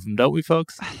 We love them, don't we,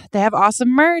 folks? They have awesome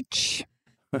merch.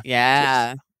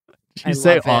 Yeah. Did you I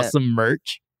say love it. awesome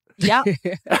merch? Yeah.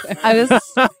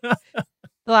 The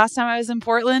last time I was in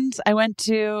Portland, I went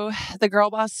to the Girl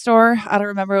Boss store. I don't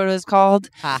remember what it was called.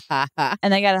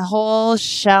 And I got a whole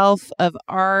shelf of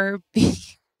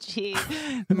RBG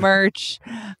merch.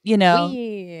 You know,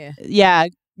 yeah,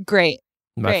 great.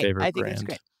 My Great. favorite I think brand. it's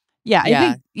great. Yeah, Yeah.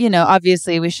 I think,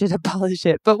 obviously we should abolish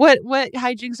it. But what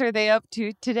hijinks are they up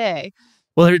to today?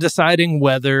 Well, they're deciding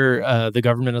whether the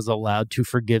government is allowed to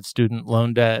forgive student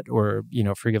loan debt or,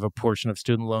 forgive a portion of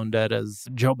student loan debt, as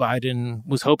Joe Biden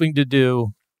was hoping to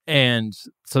do. And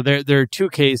so there are two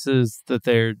cases that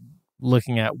they're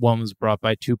looking at. One was brought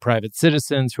by two private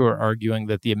citizens who are arguing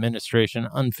that the administration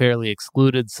unfairly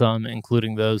excluded some,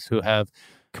 including those who have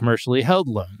commercially held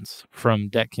loans, from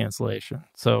debt cancellation.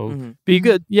 So be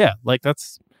good. Yeah, like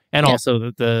that's... And also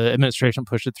that the administration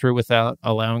pushed it through without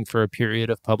allowing for a period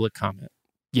of public comment.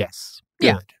 Yes.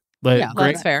 Good. Yeah.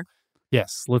 Great. That's fair.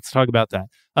 Yes, let's talk about that.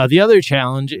 The other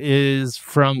challenge is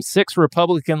from 6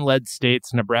 Republican-led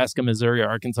states, Nebraska, Missouri,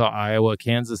 Arkansas, Iowa,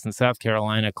 Kansas, and South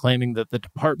Carolina, claiming that the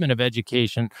Department of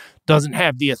Education doesn't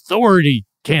have the authority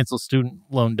to cancel student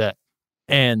loan debt.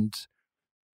 And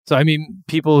so, I mean,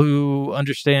 people who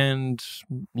understand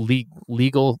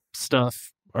legal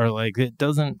stuff are like, it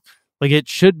doesn't... Like, it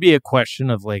should be a question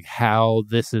of, like, how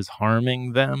this is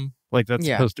harming them. Like, that's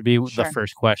supposed to be the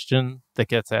first question that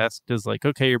gets asked is, like,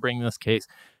 okay, you're bringing this case.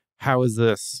 How is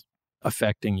this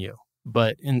affecting you?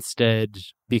 But instead,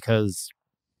 because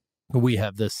we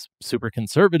have this super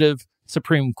conservative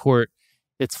Supreme Court,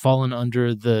 it's fallen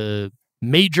under the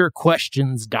major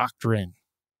questions doctrine,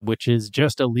 which is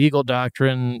just a legal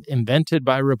doctrine invented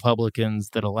by Republicans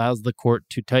that allows the court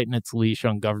to tighten its leash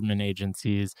on government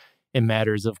agencies in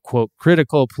matters of, quote,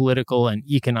 critical political and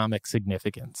economic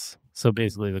significance. So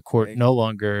basically, the court no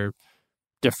longer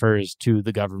defers to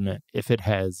the government if it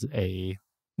has a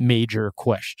major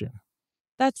question.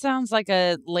 That sounds like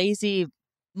a lazy,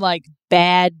 like,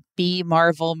 bad B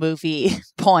Marvel movie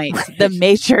point. The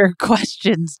major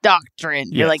questions doctrine.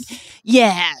 You're like,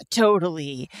 yeah,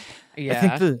 totally.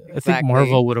 Yeah, I think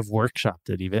Marvel would have workshopped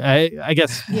it even. I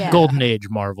guess Golden Age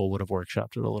Marvel would have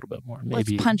workshopped it a little bit more.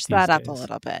 Maybe let's punch that up a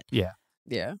little bit. Yeah.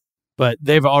 Yeah. But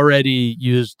they've already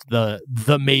used the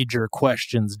major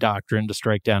questions doctrine to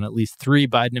strike down at least 3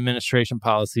 Biden administration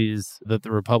policies that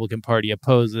the Republican Party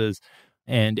opposes.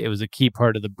 And it was a key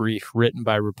part of the brief written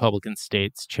by Republican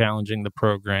states challenging the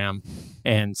program.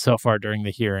 And so far during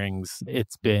the hearings,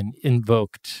 it's been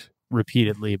invoked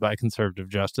repeatedly by conservative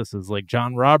justices like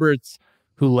John Roberts,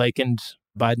 who likened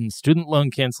Biden's student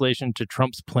loan cancellation to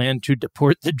Trump's plan to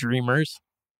deport the Dreamers.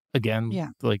 Again,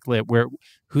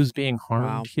 who's being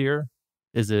harmed here?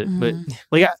 Is it? But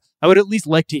I would at least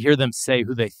like to hear them say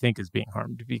who they think is being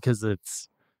harmed, because it's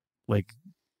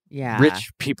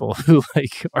rich people who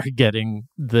are getting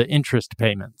the interest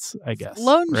payments, I guess.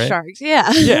 Loan sharks.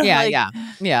 Yeah.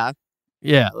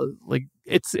 Yeah.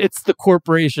 It's the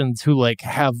corporations who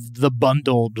have the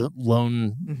bundled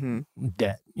loan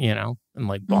debt, and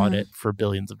bought it for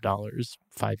billions of dollars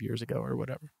 5 years ago or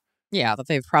whatever. Yeah, that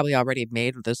they've probably already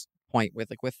made at this point with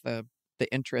the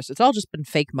interest. It's all just been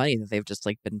fake money that they've just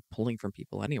been pulling from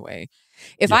people anyway.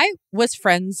 If I was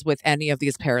friends with any of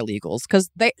these paralegals, because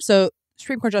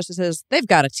Supreme Court justices, they've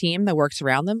got a team that works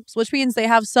around them, which means they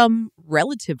have some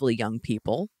relatively young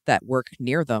people that work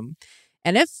near them.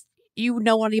 And if you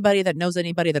know anybody that knows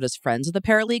anybody that is friends with a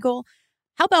paralegal,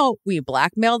 how about we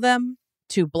blackmail them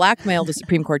to blackmail the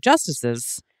Supreme Court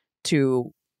justices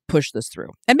to push this through,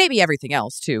 and maybe everything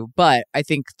else too. But I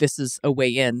think this is a way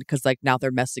in, because now they're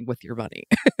messing with your money.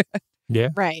 Yeah,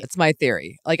 right. That's my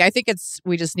theory. I think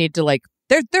we just need to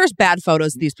there's bad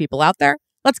photos of these people out there.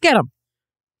 Let's get them.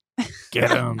 Get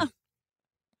them.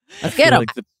 Let's get them.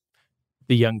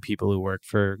 The young people who work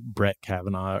for Brett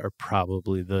Kavanaugh are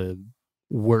probably the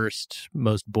worst,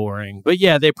 most boring. But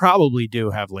yeah, they probably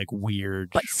do have weird.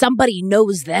 But somebody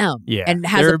knows them and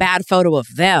has a bad photo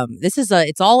of them.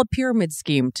 It's all a pyramid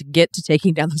scheme to get to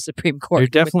taking down the Supreme Court. There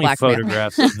are definitely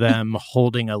photographs of them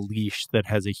holding a leash that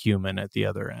has a human at the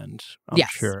other end. I'm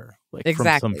sure.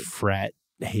 Exactly. From some frat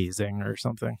hazing or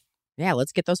something. Yeah,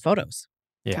 let's get those photos.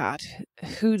 Yeah. God,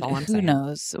 who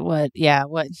knows what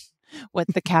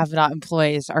the Kavanaugh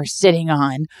employees are sitting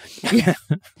on. Yeah.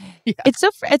 It's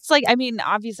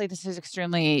obviously this is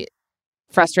extremely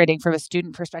frustrating from a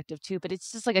student perspective too, but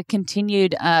it's just a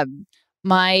continued,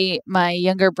 my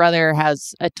younger brother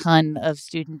has a ton of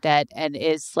student debt and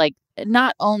is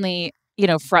not only,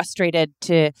 frustrated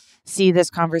to see this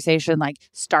conversation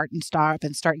start and stop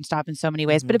in so many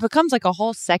ways, but it becomes a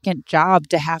whole second job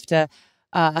to have to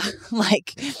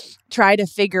try to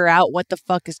figure out what the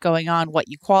fuck is going on, what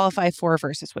you qualify for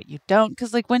versus what you don't.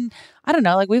 Because when, I don't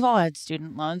know, we've all had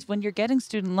student loans. When you're getting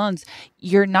student loans,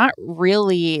 you're not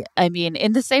really,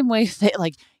 in the same way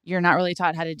that you're not really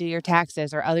taught how to do your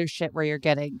taxes or other shit where you're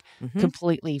getting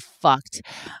completely fucked.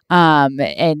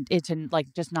 And it's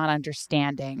just not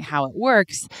understanding how it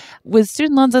works. With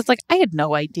student loans, it's I had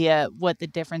no idea what the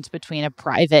difference between a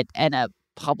private and a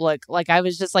public, I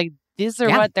was just these are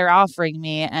what they're offering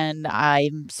me, and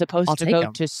I'm supposed to go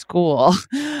to school,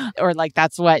 or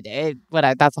that's that's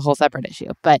a whole separate issue.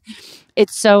 But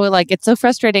it's so it's so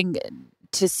frustrating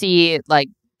to see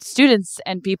students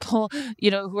and people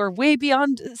who are way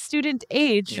beyond student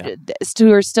age,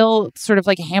 who are still sort of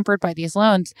hampered by these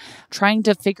loans, trying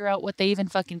to figure out what they even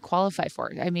fucking qualify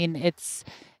for. It's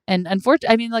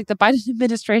unfortunately, the Biden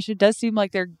administration does seem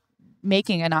like they're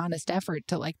making an honest effort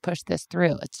to push this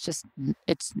through.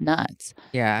 It's nuts.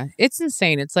 Yeah, it's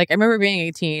insane. It's I remember being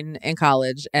 18 in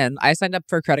college, and I signed up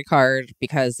for a credit card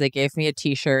because they gave me a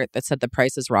t-shirt that said "The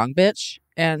price is wrong, bitch,"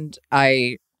 and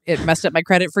it messed up my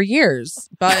credit for years,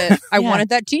 but I wanted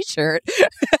that t-shirt.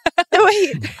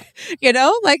 Wait,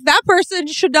 that person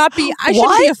should not be, I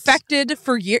should be affected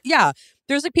for years. Yeah,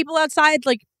 there's people outside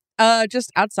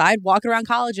just outside walking around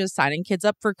colleges signing kids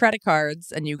up for credit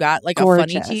cards, and you got a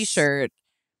funny t-shirt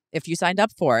if you signed up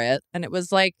for it, and it was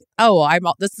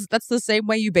that's the same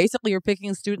way you basically are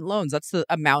picking student loans. That's the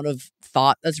amount of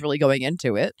thought that's really going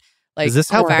into it. Is this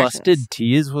how Busted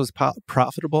Tees was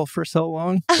profitable for so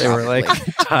long? They were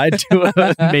tied to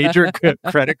a major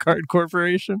credit card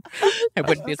corporation. I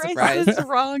wouldn't be surprised. This is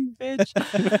wrong, bitch.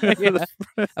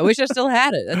 I wish I still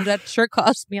had it, and that shirt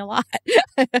cost me a lot.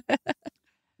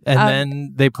 And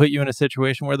then they put you in a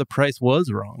situation where the price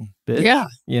was wrong, bitch. Yeah.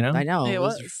 I know. It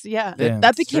was. Yeah. Damn.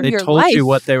 That became your life. They told you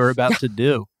what they were about to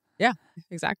do. Yeah,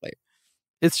 exactly.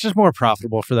 It's just more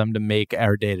profitable for them to make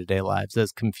our day-to-day lives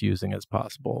as confusing as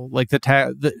possible.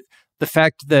 The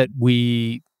fact that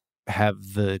we have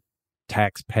the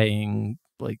tax-paying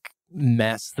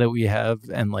mess that we have,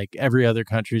 and every other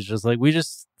country is just we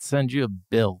just send you a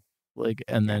bill,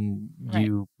 and then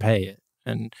you pay it.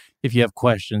 And if you have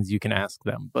questions, you can ask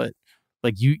them. But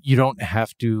you don't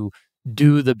have to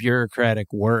do the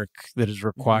bureaucratic work that is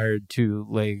required to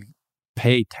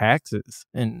pay taxes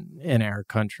in our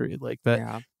country.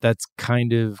 That's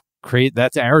kind of crazy.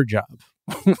 That's our job.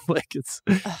 It's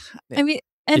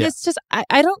And it's just,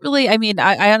 I don't really,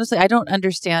 I honestly, I don't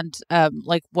understand,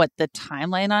 like what the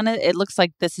timeline on it. It looks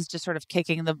like this is just sort of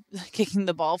kicking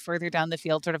the ball further down the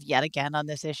field, sort of yet again on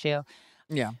this issue.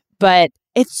 Yeah. But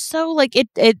it's so like,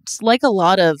 it's like a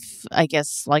lot of, I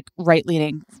guess, like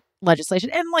right-leaning legislation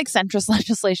and like centrist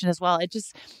legislation as well. It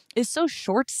just is so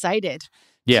short-sighted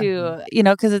to,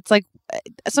 because it's like,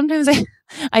 sometimes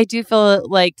I do feel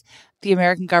like the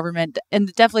American government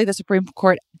and definitely the Supreme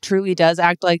Court truly does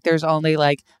act like there's only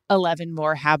like 11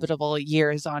 more habitable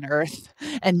years on Earth.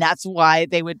 And that's why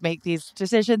they would make these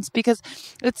decisions, because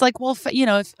it's like, well,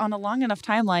 if on a long enough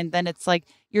timeline, then it's like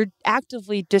you're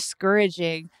actively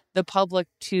discouraging the public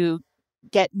to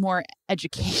get more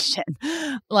education.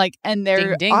 Like, and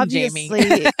they're ding, obviously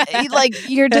like,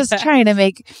 you're just trying to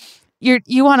make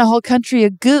you want a whole country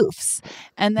of goofs.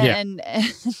 And then,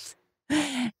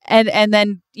 and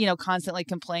then, constantly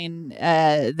complain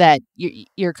that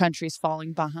your country's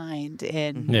falling behind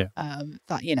in,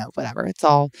 whatever. It's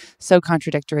all so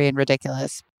contradictory and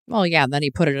ridiculous. Well, yeah. And then he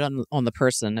put it on the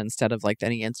person instead of like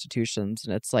any institutions.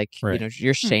 And it's like,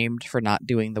 you're shamed for not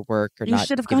doing the work or you not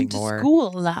should have giving gone to more.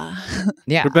 school.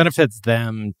 Yeah. It benefits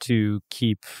them to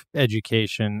keep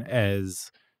education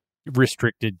as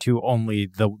restricted to only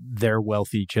their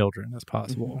wealthy children as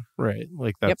possible. Right.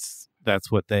 Like that's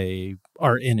what they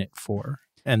are in it for.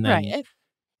 And then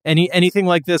anything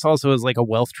like this also is like a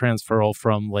wealth transferal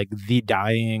from like the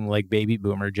dying like baby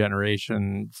boomer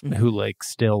generation who like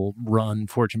still run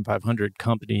Fortune 500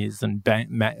 companies and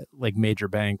like major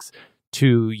banks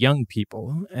to young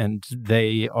people. And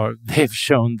they've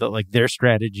shown that like their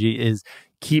strategy is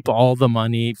keep all the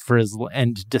money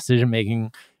and decision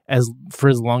making for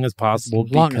as long as possible,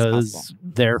 because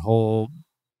their whole,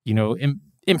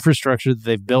 infrastructure that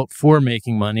they've built for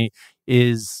making money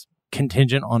is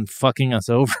contingent on fucking us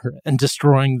over and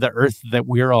destroying the earth that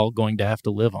we're all going to have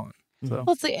to live on. So,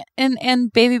 well,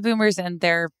 and baby boomers and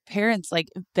their parents like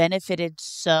benefited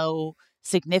so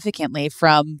significantly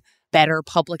from better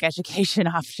public education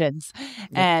options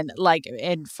and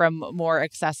from more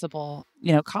accessible,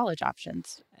 college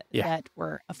options that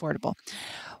were affordable.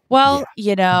 Well,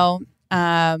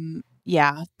 burn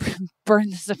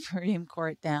the Supreme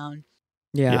Court down.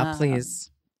 Yeah, please.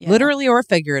 Literally or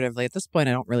figuratively. At this point,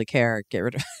 I don't really care. Get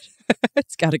rid of it.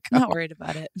 It's got to go. Not worried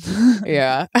about it.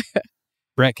 Yeah.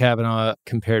 Brett Kavanaugh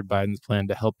compared Biden's plan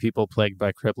to help people plagued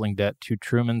by crippling debt to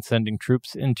Truman sending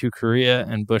troops into Korea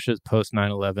and Bush's post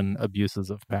 9/11 abuses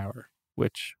of power,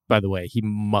 which, by the way, he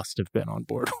must have been on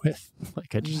board with.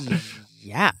 Like I just,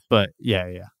 But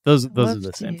those are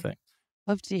the same thing.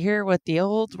 Love to hear what the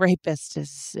old rapist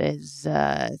is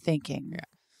thinking. Yeah.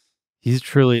 He's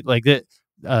truly like that.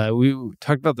 We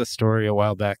talked about the story a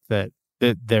while back that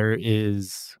there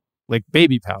is like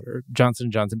baby powder, Johnson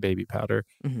 & Johnson baby powder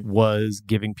was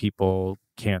giving people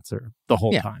cancer the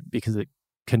whole time because it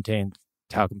contained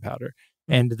talcum powder.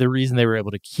 And the reason they were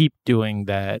able to keep doing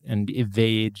that and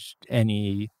evade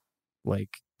any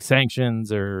like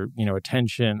sanctions or,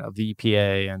 attention of the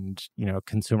EPA and,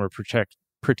 consumer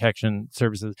protection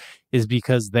services is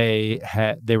because they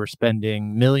were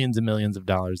spending millions and millions of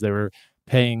dollars. They were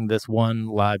paying this one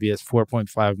lobbyist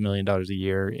 $4.5 million a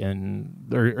year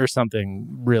or something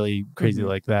really crazy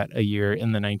like that a year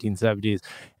in the 1970s.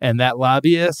 And that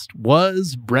lobbyist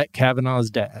was Brett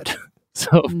Kavanaugh's dad.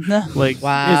 So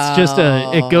it's just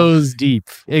it goes deep.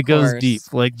 It goes deep.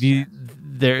 Like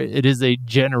it is a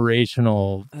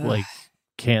generational like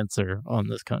cancer on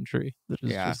this country that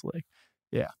is just like,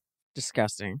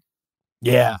 disgusting.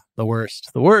 Yeah, the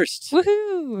worst.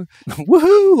 Woohoo!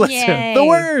 Woohoo! The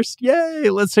worst.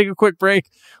 Yay! Let's take a quick break.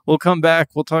 We'll come back.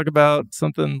 We'll talk about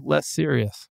something less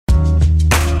serious.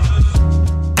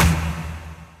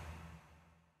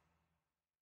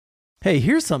 Hey,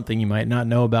 here's something you might not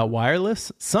know about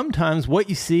wireless. Sometimes what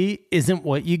you see isn't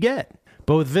what you get.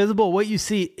 But with Visible, what you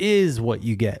see is what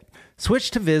you get.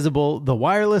 Switch to Visible, the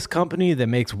wireless company that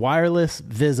makes wireless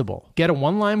visible. Get a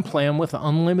one-line plan with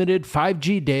unlimited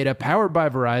 5G data powered by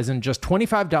Verizon, just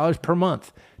 $25 per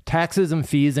month. Taxes and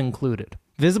fees included.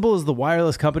 Visible is the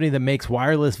wireless company that makes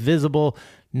wireless visible.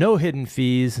 No hidden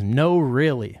fees, no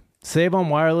really. Save on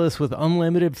wireless with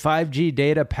unlimited 5G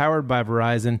data powered by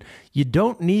Verizon. You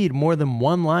don't need more than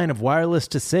one line of wireless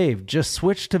to save. Just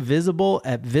switch to Visible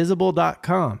at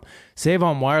Visible.com. Save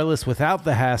on wireless without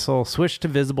the hassle. Switch to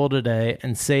Visible today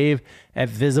and save at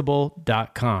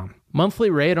Visible.com. Monthly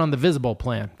rate on the Visible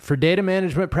plan. For data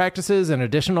management practices and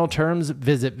additional terms,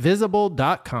 visit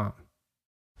Visible.com.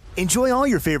 Enjoy all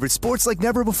your favorite sports like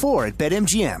never before at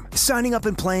BetMGM. Signing up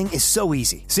and playing is so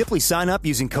easy. Simply sign up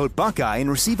using code Buckeye and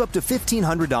receive up to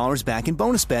 $1,500 back in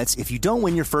bonus bets if you don't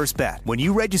win your first bet. When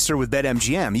you register with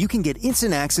BetMGM, you can get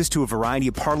instant access to a variety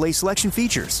of parlay selection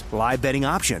features, live betting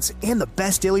options, and the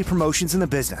best daily promotions in the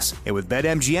business. And with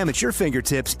BetMGM at your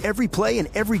fingertips, every play and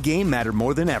every game matter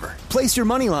more than ever. Place your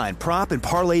moneyline, prop, and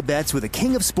parlay bets with the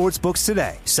king of sportsbooks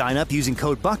today. Sign up using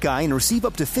code Buckeye and receive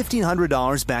up to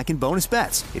 $1,500 back in bonus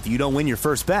bets if you don't win your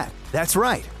first bet. That's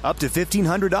right, up to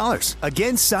 $1,500.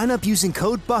 Again, sign up using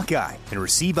code Buckeye and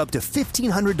receive up to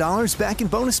 $1,500 back in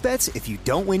bonus bets if you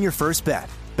don't win your first bet.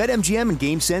 BetMGM and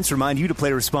GameSense remind you to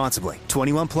play responsibly.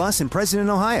 21 plus and present in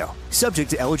Ohio.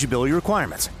 Subject to eligibility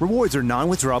requirements. Rewards are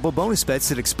non-withdrawable bonus bets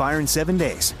that expire in 7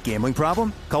 days. Gambling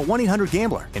problem? Call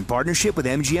 1-800-GAMBLER in partnership with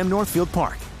MGM Northfield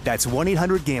Park. That's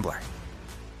 1-800-GAMBLER.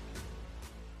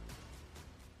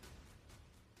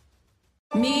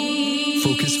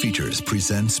 Focus Features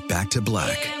presents Back to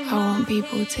Black. I want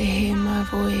people to hear my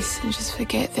voice and just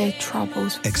forget their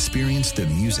troubles. Experience the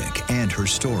music and her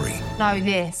story Know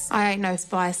this. I ain't no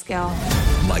Spice Girl.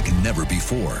 like never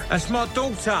before. That's my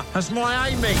daughter. That's my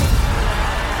Amy.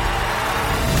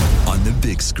 On the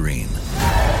big screen.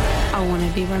 I want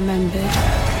to be remembered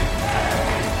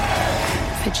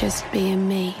for just being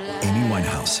me. Amy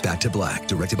Winehouse, Back to Black,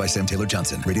 directed by Sam Taylor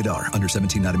Johnson. Rated R, under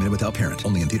 17, not a minute without parent.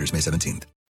 Only in theaters May 17th.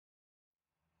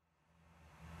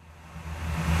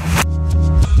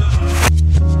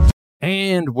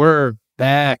 And we're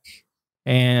back.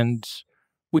 And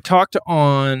we talked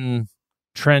on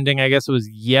Trending, I guess it was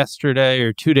yesterday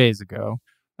or 2 days ago,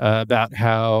 about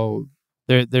how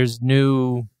there's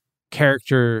new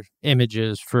character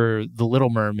images for The Little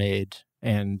Mermaid.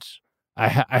 And I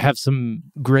have some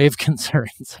grave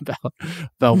concerns about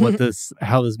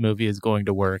how this movie is going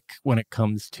to work when it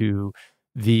comes to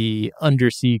the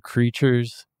undersea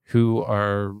creatures who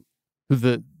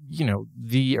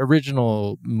the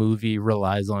original movie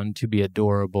relies on to be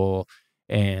adorable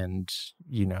and,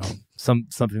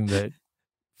 something that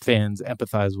fans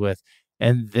empathize with.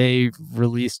 And they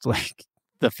released like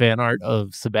the fan art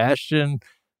of Sebastian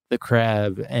the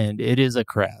crab, and it is a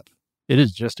crab. It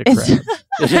is just a crab.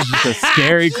 It is just a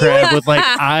scary crab with like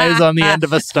eyes on the end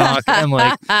of a stalk and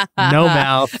like no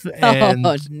mouth. And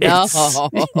no.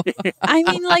 I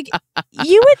mean, like,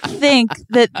 you would think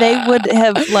that they would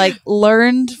have like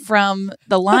learned from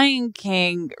the Lion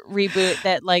King reboot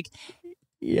that like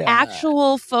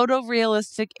actual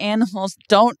photorealistic animals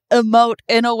don't emote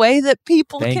in a way that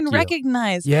people can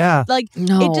recognize. Yeah. Like,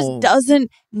 No. it just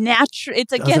doesn't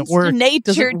it's against work.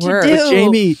 nature Doesn't to work.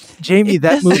 do. Jamie, It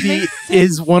that doesn't movie make sense.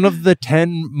 is one of the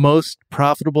 10 most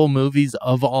profitable movies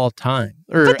of all time.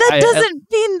 But that doesn't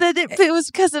mean that it was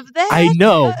because of that. I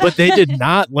know, but they did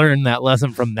not learn that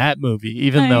lesson from that movie,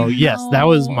 even though, yes, that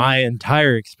was my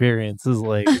entire experience is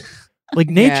like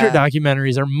nature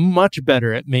documentaries are much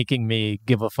better at making me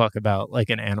give a fuck about like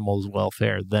an animal's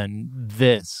welfare than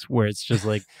this, where it's just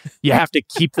like you have to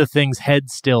keep the thing's head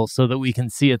still so that we can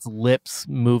see its lips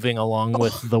moving along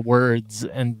with the words.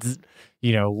 And,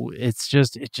 it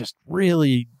just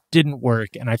really didn't work.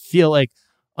 And I feel like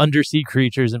undersea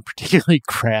creatures and particularly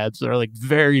crabs are like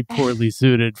very poorly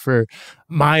suited for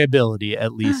my ability,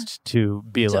 at least, to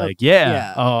be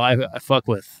I fuck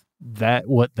with that,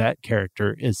 what that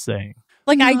character is saying.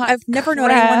 Like I've never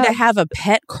known anyone to have a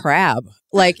pet crab.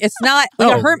 Like it's not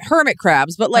like hermit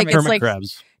crabs, but like it's like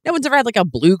crabs. No one's ever had like a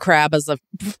blue crab as a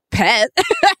pet.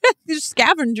 They're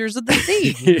scavengers of the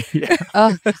sea.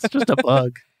 It's just a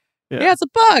bug. Yeah, it's a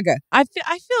bug. I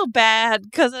feel bad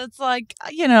because it's like,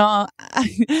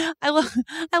 I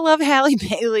love Halle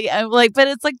Bailey. I'm like, but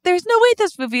it's like there's no way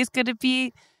this movie is going to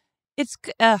be. It's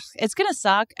going to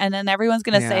suck, and then everyone's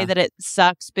going to say that it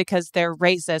sucks because they're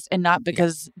racist and not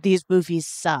because these movies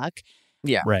suck.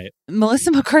 Yeah. Right.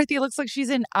 Melissa McCarthy looks like she's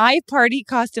in iParty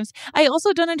costumes. I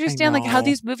also don't understand like how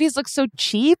these movies look so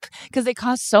cheap because they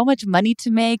cost so much money to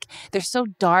make. They're so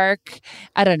dark.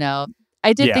 I don't know.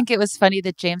 I did think it was funny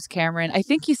that James Cameron, I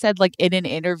think he said like in an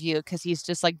interview, because he's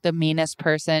just like the meanest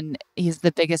person. He's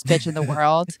the biggest bitch in the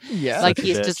world. Yeah. Like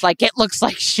he's just like, it looks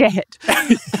like shit.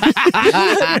 He's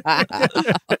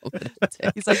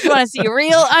like, you want to see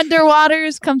real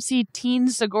underwaters? Come see Teen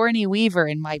Sigourney Weaver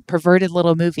in my perverted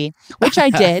little movie, which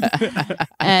I did.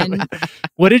 And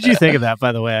what did you think of that,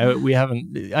 by the way?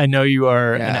 I know you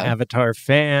are an Avatar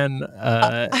fan.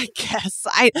 I guess.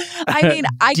 I mean,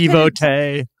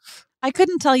 devotee. I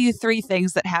couldn't tell you 3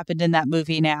 things that happened in that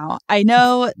movie now. I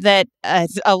know that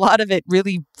a lot of it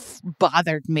really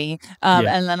bothered me.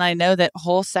 And then I know that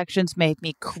whole sections made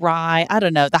me cry. I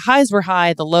don't know. The highs were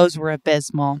high, the lows were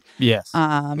abysmal. Yes.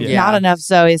 Not enough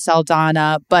Zoe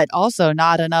Saldana, but also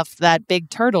not enough that big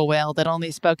turtle whale that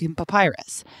only spoke in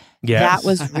papyrus. Yes. That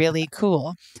was really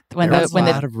cool. There was a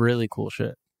lot of really cool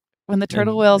shit. When the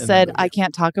turtle whale said, "I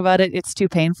can't talk about it, it's too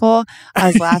painful," I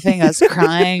was laughing, I was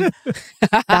crying.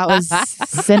 That was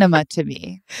cinema to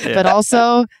me. Yeah. But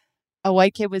also, a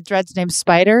white kid with dreads named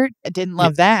Spider, I didn't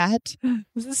love that. It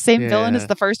was the same villain as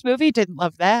the first movie, didn't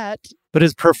love that. But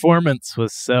his performance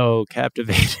was so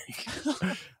captivating.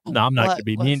 No, I'm not going to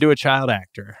be mean to a child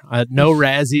actor. No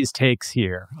Razzies takes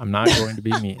here. I'm not going to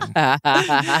be mean.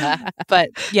 But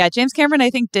yeah, James Cameron, I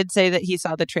think, did say that he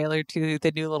saw the trailer to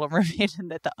The New Little Mermaid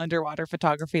and that the underwater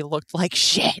photography looked like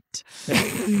shit.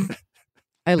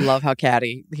 I love how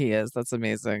catty he is. That's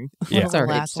amazing. Yeah.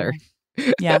 Sorry, sir.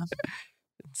 Yeah.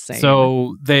 Insane.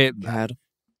 So they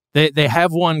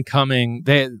have one coming.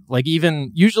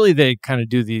 Usually they kind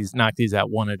of knock these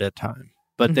out one at a time.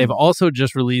 But they've also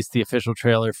just released the official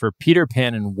trailer for Peter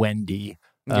Pan and Wendy,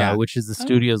 which is the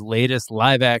studio's latest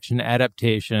live-action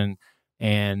adaptation.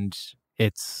 And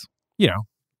it's,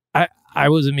 I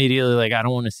was immediately like, I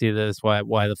don't want to see this.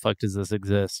 Why the fuck does this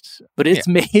exist? But it's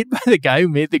made by the guy who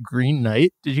made The Green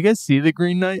Knight. Did you guys see The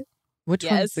Green Knight? Which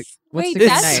yes. What's Wait, the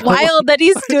that's wild that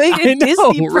he's doing a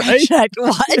Disney project.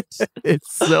 What?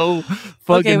 It's so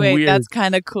fucking weird. That's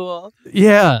kind of cool.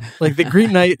 Yeah, like The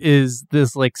Green Knight is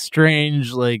this like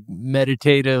strange, like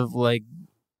meditative, like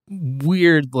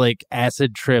weird, like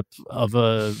acid trip of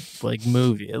a like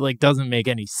movie. It like doesn't make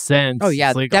any sense. Oh yeah,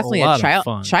 it's, like, definitely a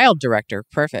child director.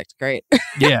 Perfect, great.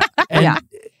 Yeah, and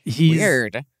he's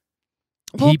weird.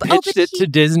 He pitched it to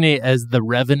Disney as The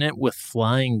Revenant with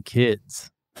flying kids.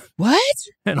 What?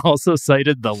 And also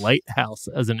cited The Lighthouse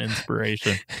as an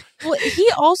inspiration. Well,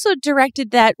 he also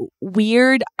directed that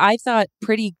weird, I thought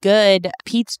pretty good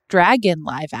Pete's Dragon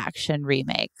live action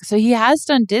remake. So he has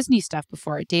done Disney stuff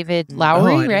before. David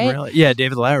Lowery, right? Yeah,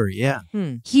 David Lowery, yeah.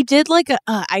 He did like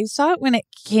I saw it when it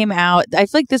came out. I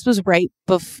feel like this was right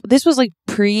before, this was like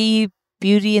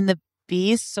pre-Beauty and the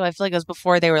Beast, so I feel like it was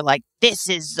before they were like, this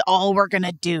is all we're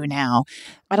gonna do now.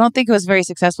 I don't think it was very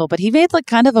successful, but he made like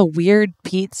kind of a weird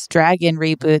Pete's Dragon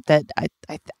reboot that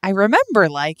I remember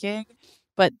liking.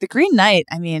 But The Green Knight,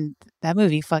 I mean, that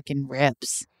movie fucking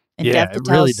rips. And Dev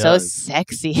Patel really is so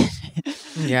sexy.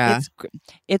 Yeah,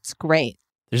 it's great.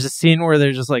 There's a scene where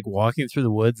they're just like walking through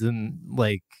the woods and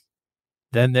like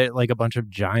then they're like a bunch of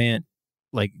giant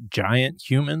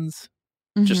humans.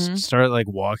 Just start like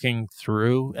walking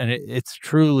through, and it's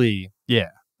truly,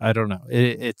 I don't know.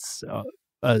 It's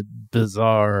a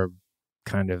bizarre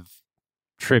kind of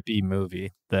trippy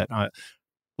movie that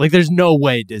like there's no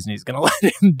way Disney's gonna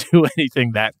let him do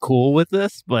anything that cool with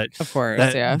this. But of course,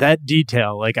 that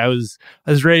detail, like I was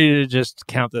ready to just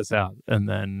count this out, and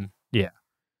then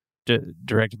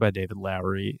directed by David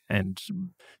Lowery and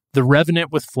The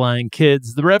Revenant with flying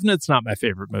kids. The Revenant's not my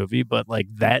favorite movie, but like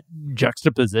that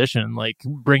juxtaposition, like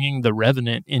bringing The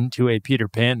Revenant into a Peter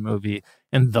Pan movie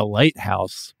and The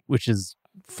Lighthouse, which is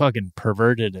fucking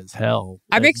perverted as hell.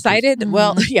 I'm excited.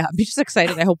 Well, yeah, I'm just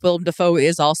excited. I hope Willem Dafoe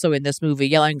is also in this movie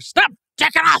yelling, "Stop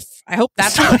jacking off!" I hope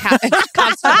that's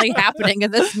constantly happening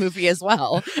in this movie as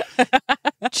well.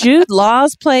 Jude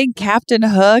Law's playing Captain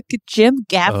Hook. Jim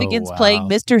Gaffigan's playing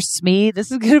Mr. Smee.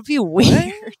 This is going to be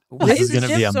weird. This is going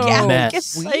to be a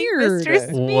mess. Weird. Mr.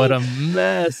 Smee. What a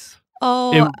mess.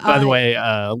 By the way,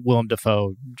 Willem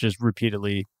Dafoe just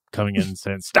repeatedly coming in and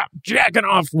saying, "Stop jacking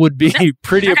off" would be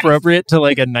pretty appropriate to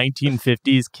like a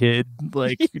 1950s kid,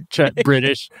 like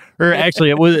British, or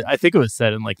actually I think it was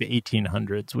set in like the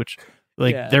 1800s, which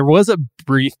there was a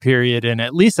brief period in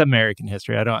at least American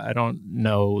history. I don't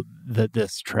know that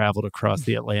this traveled across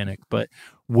the Atlantic, but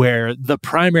where the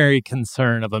primary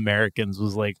concern of Americans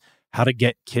was like how to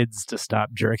get kids to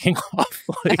stop jerking off.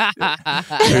 Like,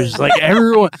 there's like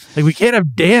everyone, like we can't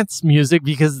have dance music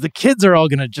because the kids are all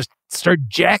going to just start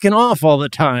jacking off all the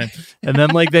time. And then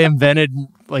like they invented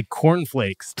like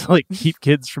cornflakes to like keep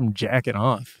kids from jacking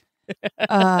off.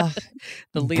 The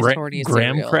least horny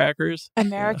graham cereal. Crackers.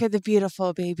 America the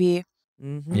Beautiful, baby.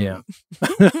 Mm-hmm. Yeah.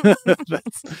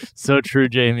 That's so true,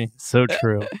 Jamie. So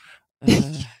true.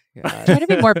 Try to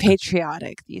be more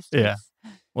patriotic these days. Yeah.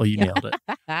 Well, you nailed it.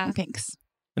 Thanks.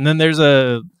 And then there's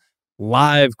a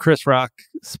live Chris Rock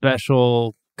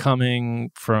special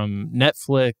coming from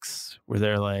Netflix where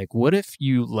they're like, what if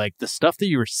you like the stuff that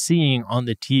you were seeing on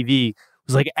the TV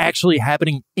was like actually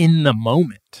happening in the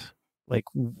moment? Like,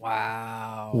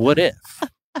 wow. What if?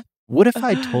 What if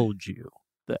I told you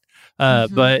that?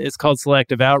 But it's called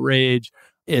Selective Outrage.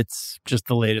 It's just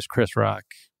the latest Chris Rock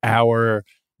hour.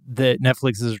 that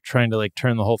Netflix is trying to like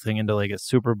turn the whole thing into like a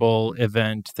Super Bowl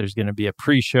event. There's going to be a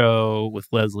pre-show with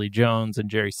Leslie Jones and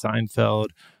Jerry Seinfeld,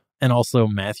 and also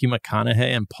Matthew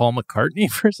McConaughey and Paul McCartney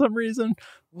for some reason.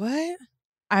 What?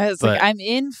 I was like, I'm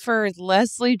in for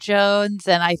Leslie Jones,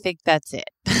 and I think that's it.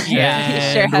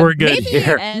 Yeah, Sure we're good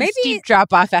here. And Maybe- steep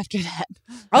drop off after that.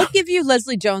 I'll give you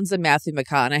Leslie Jones and Matthew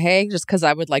McConaughey just because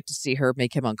I would like to see her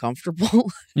make him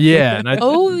uncomfortable. Yeah, and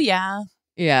Oh, yeah.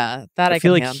 Yeah, that I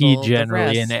feel can like he handle. The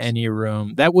generally in rest- any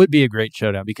room, that would be a great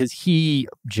showdown because he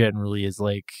generally is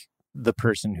like the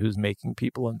person who's making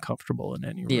people uncomfortable in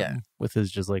any room Yeah. with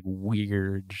his just like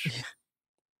weird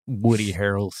Woody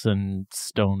Harrelson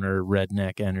stoner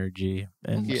redneck energy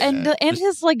and Yeah. And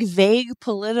his like vague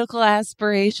political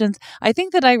aspirations. I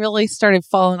think that I really started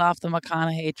falling off the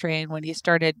McConaughey train when he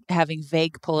started having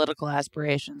vague political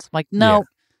aspirations. I'm like, no.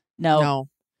 No.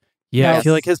 Yeah, I Yes.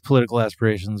 feel like his political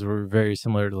aspirations were very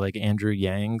similar to like Andrew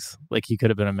Yang's. Like he could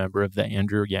have been a member of the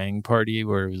Andrew Yang party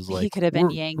where it was like, He could have been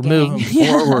we're, Yang we're Gang." moving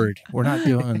Yeah. forward. We're not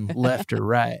doing left or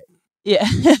right. Yeah.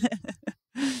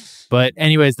 But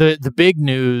anyways, the big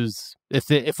news,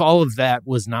 if all of that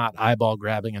was not eyeball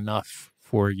grabbing enough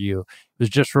for you, it was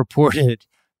just reported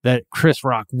that Chris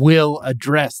Rock will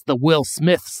address the Will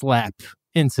Smith slap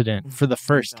incident for the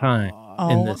first time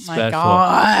in this my special.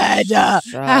 God. Shut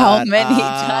How many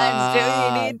up. times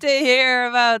do we need to hear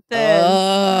about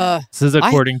this? This is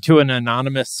according to an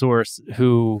anonymous source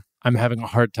who I'm having a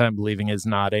hard time believing is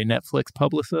not a Netflix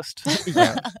publicist.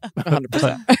 Yeah,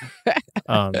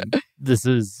 100%. This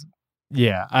is,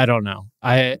 yeah, I don't know.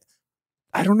 I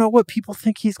don't know what people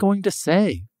think he's going to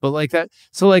say, but like that.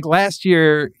 So like last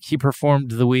year he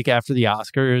performed the week after the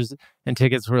Oscars and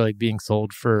tickets were like being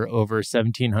sold for over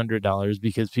 $1,700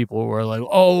 because people were like,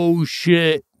 oh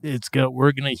shit,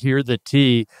 we're going to hear the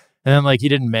tea. And then like he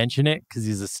didn't mention it because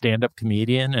he's a stand-up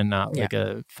comedian and not like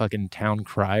a fucking town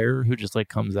crier who just like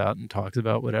comes out and talks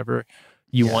about whatever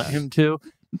you want him to.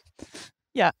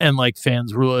 Yeah. And like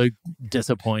fans were like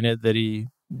disappointed that he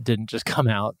didn't just come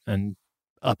out and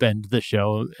upend the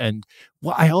show. And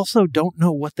well, I also don't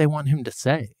know what they want him to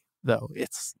say though.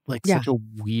 It's like such a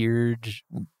weird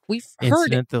We've heard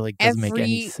incident that like doesn't make any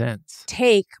every sense.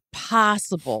 take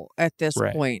possible at this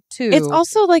Right. point, too. It's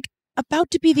also like about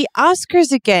to be the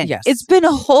Oscars again. Yes. It's been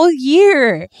a whole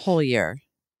year. whole year.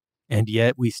 And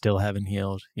yet we still haven't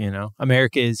healed, you know?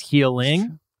 America is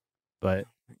healing, but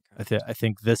I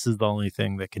think this is the only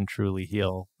thing that can truly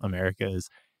heal America is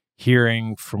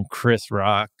hearing from Chris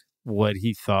Rock what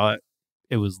he thought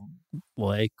it was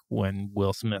like when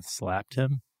Will Smith slapped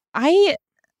him. I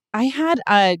had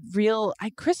a real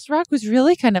Chris Rock was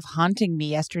really kind of haunting me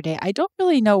yesterday. I don't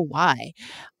really know why,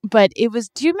 but it was.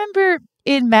 Do you remember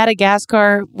in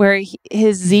Madagascar where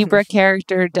his zebra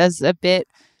character does a bit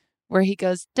where he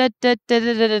goes da da da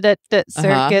da da da da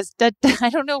circus? Da, da. I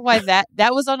don't know why that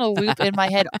was on a loop in my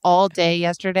head all day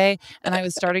yesterday, and I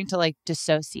was starting to like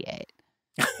dissociate.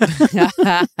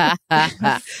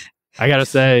 I gotta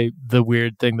say, the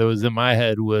weird thing that was in my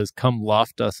head was "Come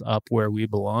loft us up where we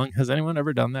belong." Has anyone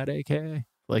ever done that, AKA?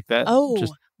 Like that? Oh,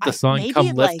 just the song maybe "Come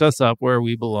lift like- us up where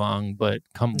we belong," but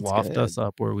 "Come That's loft good. us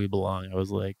up where we belong." I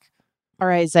was like, All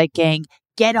right, Zeit Gang,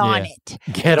 get on Yeah. it.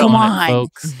 "Get Come on on. it,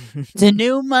 folks!" It's a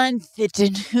new month. It's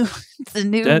a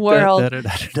new world.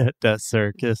 Da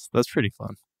circus. That's pretty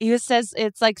fun. He says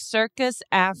it's like circus,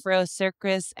 afro,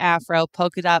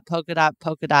 polka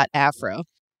dot, afro.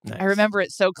 Nice. I remember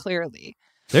it so clearly.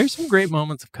 There's some great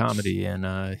moments of comedy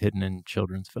hidden in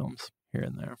children's films here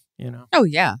and there. You know. Oh,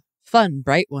 yeah. Fun,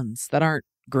 bright ones that aren't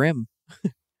grim.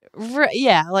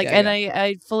 Yeah, like, Yeah, and yeah.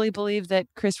 I fully believe that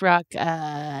Chris Rock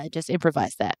just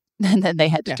improvised that, and then they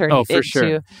had to turn Oh, it for into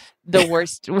sure. the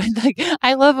worst. Like,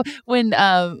 I love when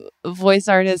voice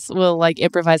artists will like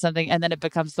improvise something, and then it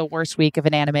becomes the worst week of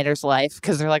an animator's life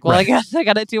because they're like, "Well, Right. I guess I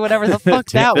got to do whatever the fuck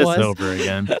Take that this was." over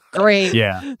again. Great.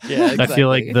 Yeah. Yeah, I feel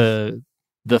like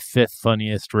the fifth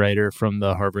funniest writer from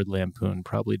the Harvard Lampoon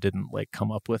probably didn't like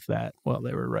come up with that while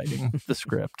they were writing the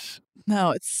script.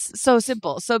 No, it's so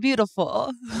simple, so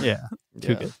beautiful. Yeah,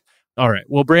 too good. All right.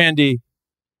 Well, Brandy,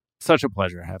 such a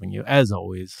pleasure having you as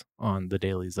always on the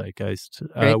Daily Zeitgeist.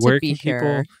 Great to Where be can people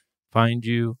here. find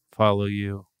you, follow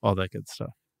you, all that good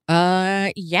stuff?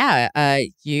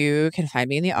 You can find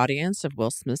me in the audience of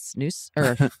Will Smith's new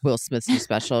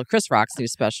special, Chris Rock's new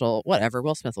special, whatever.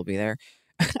 Will Smith will be there.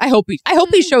 I hope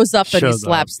he shows up and he Shows up.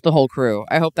 slaps the whole crew.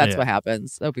 I hope that's Yeah. what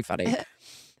happens. That'll be funny.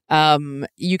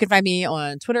 You can find me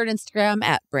on Twitter and Instagram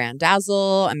at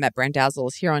Brandazzle. I'm at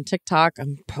Brandazzles here on TikTok.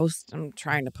 I'm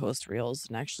trying to post reels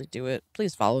and actually do it.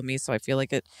 Please follow me so I feel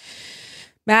like it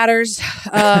Matters,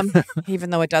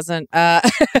 even though it doesn't. I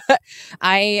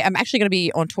am actually going to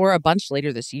be on tour a bunch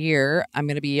later this year. I'm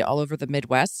going to be all over the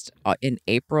Midwest in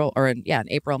April, in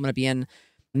April. I'm going to be in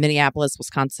Minneapolis,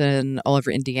 Wisconsin, all over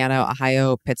Indiana,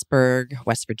 Ohio, Pittsburgh,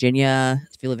 West Virginia.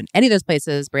 If you live in any of those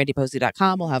places,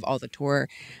 brandyposey.com will have all the tour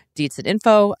deets and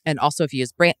info. And also, if you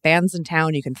use bands in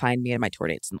town, you can find me and my tour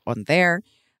dates on there.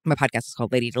 My podcast is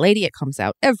called Lady to Lady. It comes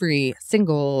out every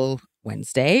single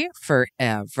Wednesday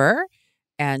forever.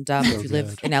 And if you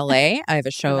live in LA, I have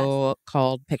a show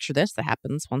called Picture This that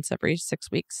happens once every 6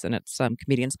 weeks. And it's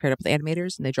comedians paired up with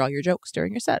animators and they draw your jokes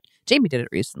during your set. Jamie did it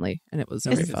recently and it was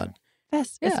very fun.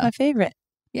 Best. It's my favorite.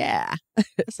 Yeah.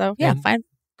 So,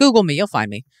 Google me. You'll find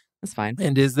me. That's fine.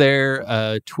 And is there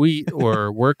a tweet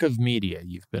or work of media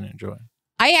you've been enjoying?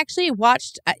 I actually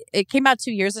watched, it came out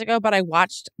 2 years ago, but I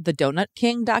watched the Donut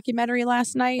King documentary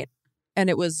last night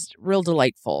and it was real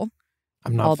delightful.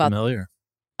 I'm not familiar.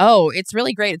 Oh, it's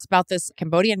really great. It's about this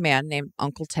Cambodian man named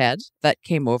Uncle Ted that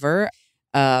came over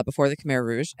before the Khmer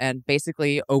Rouge and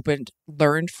basically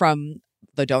learned from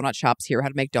the donut shops here how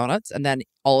to make donuts. And then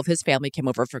all of his family came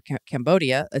over for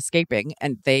Cambodia, escaping,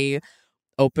 and they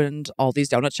opened all these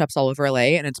donut shops all over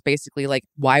LA. And it's basically like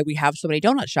why we have so many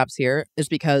donut shops here is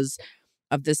because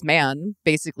of this man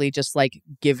basically just like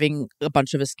giving a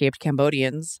bunch of escaped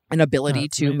Cambodians an ability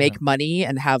to make money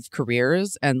and have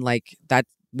careers. And like that.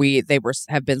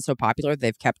 Have been so popular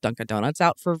they've kept Dunkin' Donuts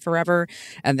out for forever,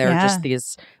 and they're just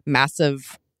these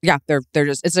massive. Yeah, they're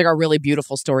just. It's like a really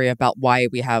beautiful story about why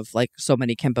we have like so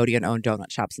many Cambodian-owned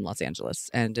donut shops in Los Angeles,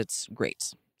 and it's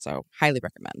great. So highly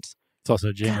recommend. It's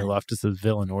also Jamie Loftus's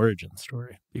villain origin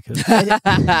story because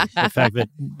the fact that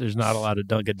there's not a lot of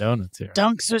Dunkin' Donuts here.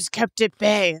 Dunks was kept at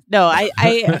bay. No,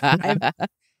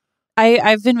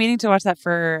 I've been meaning to watch that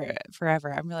for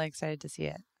forever. I'm really excited to see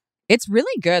it. It's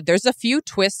really good. There's a few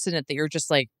twists in it that you're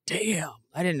just like, damn,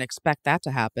 I didn't expect that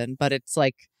to happen. But it's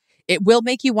like, it will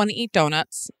make you want to eat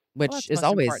donuts, which is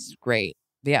always great.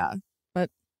 Yeah, but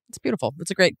it's beautiful. It's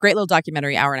a great little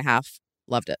documentary, hour and a half.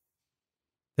 Loved it.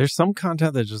 There's some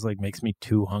content that just like makes me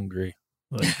too hungry.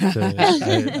 Like,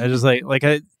 I just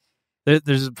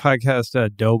there's a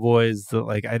podcast, Doughboys, that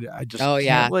like I just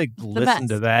can't like listen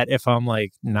to that if I'm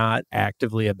like not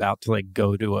actively about to like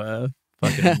go to a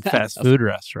fucking fast food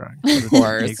restaurant. Of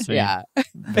course,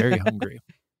 very hungry.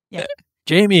 Yeah,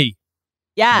 Jamie.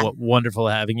 Yeah, wonderful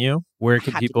having you. Where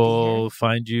can people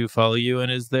find you, follow you,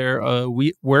 and is there a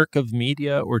work of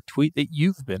media or tweet that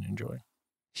you've been enjoying?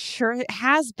 Sure, it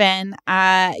has been.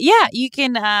 You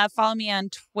can follow me on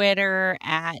Twitter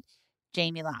at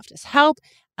Jamie Loftus Help.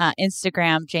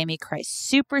 Instagram, Jamie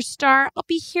Christ Superstar. I'll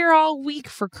be here all week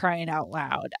for crying out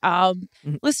loud.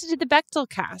 Listen to the Bechtel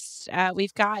cast.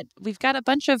 We've got a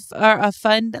bunch of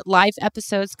fun live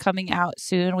episodes coming out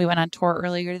soon. We went on tour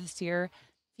earlier this year.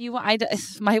 My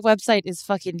website is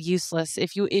fucking useless.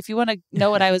 If you want to know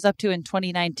what I was up to in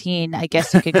 2019, I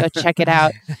guess you could go check it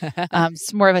out.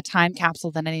 It's more of a time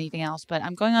capsule than anything else. But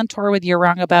I'm going on tour with You're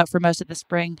Wrong About for most of the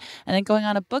spring, and then going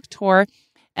on a book tour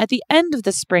at the end of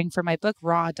the spring for my book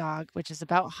Raw Dog, which is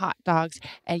about hot dogs,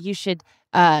 and you should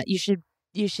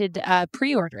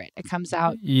pre-order it. It comes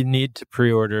out. You need to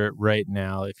pre-order it right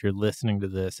now. If you're listening to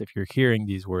this, if you're hearing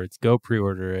these words, go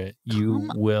pre-order it. You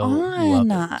will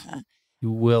love it.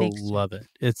 You will love it.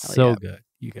 It's so good,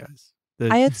 you guys.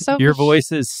 Your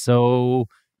voice is so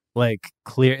like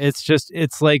clear.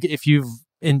 It's like if you've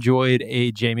enjoyed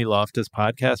a Jamie Loftus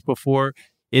podcast before,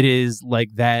 it is like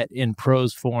that in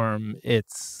prose form.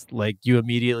 It's like you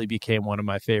immediately became one of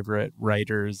my favorite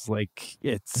writers. Like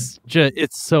it's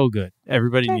so good.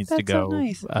 Everybody needs to go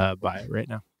buy it right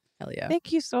now. Hell yeah!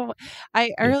 Thank you so much.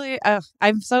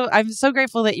 I'm so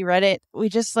grateful that you read it. We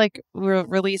just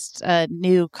released a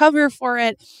new cover for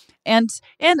it, and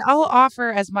I'll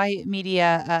offer as my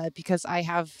media because I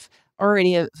have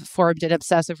already formed an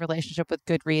obsessive relationship with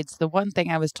Goodreads. The one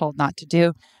thing I was told not to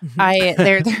do.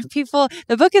 There are people.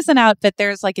 The book isn't out, but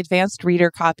there's like advanced reader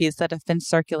copies that have been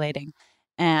circulating,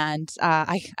 and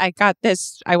I got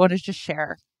this. I wanted to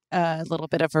share a little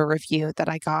bit of a review that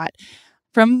I got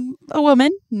from a woman.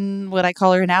 Would I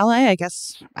call her an ally? I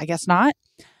guess not.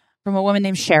 From a woman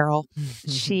named Cheryl.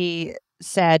 She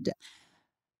said,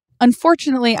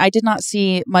 "Unfortunately, I did not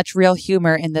see much real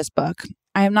humor in this book.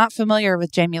 I am not familiar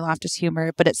with Jamie Loftus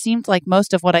humor, but it seemed like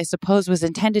most of what I suppose was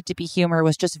intended to be humor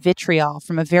was just vitriol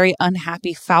from a very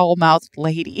unhappy, foul-mouthed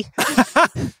lady."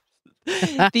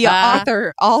 The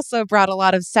author also brought a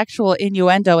lot of sexual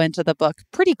innuendo into the book,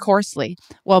 pretty coarsely,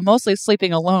 while mostly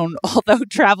sleeping alone, although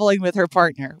traveling with her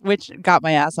partner, which got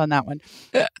my ass on that one.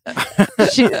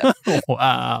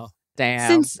 Wow.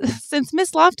 Damn. Since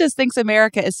Miss Loftus thinks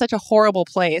America is such a horrible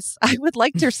place, I would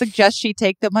like to suggest she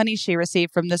take the money she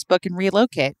received from this book and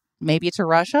relocate, maybe to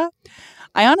Russia.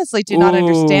 I honestly do not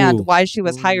understand why she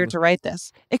was hired to write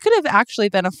this. It could have actually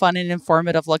been a fun and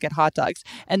informative look at hot dogs.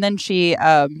 And then she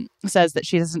says that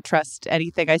she doesn't trust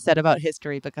anything I said about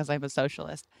history because I'm a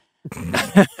socialist.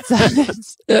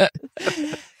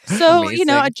 So, you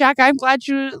know, Jack, I'm glad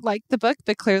you like the book,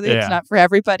 but clearly it's not for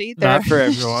everybody. Not for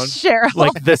everyone. Cheryl.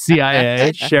 Like the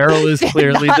CIA. Cheryl is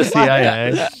clearly the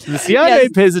CIA. The CIA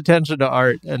pays attention to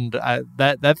art, and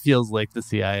that feels like the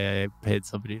CIA paid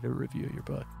somebody to review your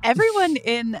book. Everyone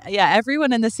in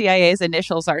the CIA's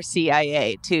initials are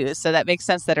CIA, too, so that makes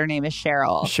sense that her name is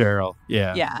Cheryl. Cheryl,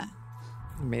 yeah. Yeah.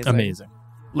 Amazing.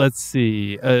 Let's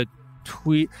see. A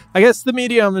tweet. I guess the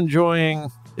media I'm enjoying...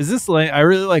 Is this like? I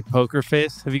really like Poker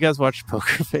Face. Have you guys watched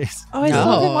Poker Face? Oh, I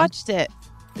still haven't watched it.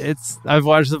 I've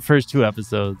watched the first 2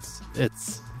 episodes.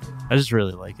 I just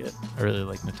really like it. I really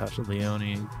like Natasha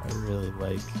Lyonne. I really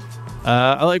like.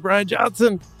 I like Ryan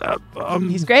Johnson.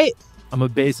 He's great. I'm a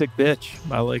basic bitch.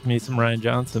 I like me some Ryan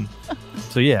Johnson.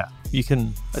 So yeah, you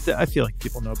can. I feel like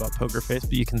people know about Poker Face,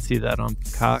 but you can see that on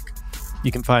Peacock.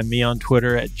 You can find me on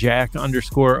Twitter at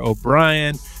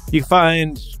Jack_O'Brien. You can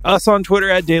find us on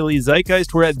Twitter at Daily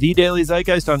Zeitgeist. We're at The Daily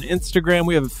Zeitgeist on Instagram.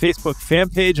 We have a Facebook fan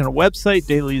page and a website,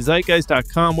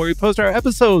 dailyzeitgeist.com, where we post our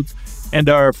episodes and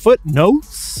our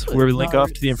footnotes, where we link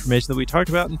off to the information that we talked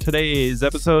about in today's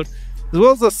episode, as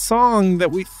well as a song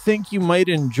that we think you might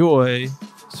enjoy.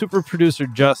 Super producer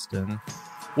Justin,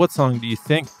 what song do you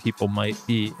think people might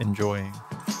be enjoying?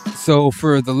 So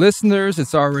for the listeners,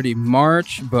 it's already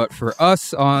March, but for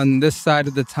us on this side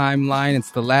of the timeline,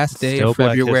 it's the last day of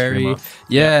February.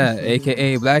 Yeah,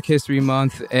 aka Black History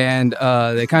Month, and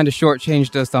they kind of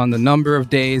shortchanged us on the number of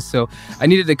days, so I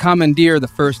needed to commandeer the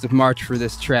 1st of March for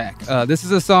this track. This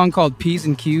is a song called P's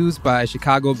and Q's by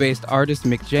Chicago-based artist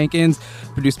Mick Jenkins,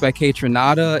 produced by Kay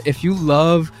Trinata. If you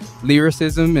love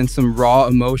lyricism and some raw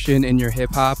emotion in your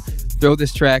hip-hop, throw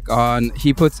this track on.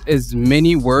 He puts as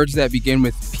many words that begin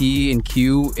with P and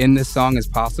Q in this song as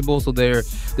possible. So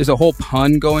there's a whole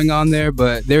pun going on there,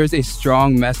 but there's a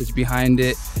strong message behind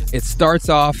it. It starts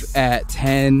off at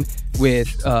 10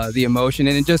 with the emotion,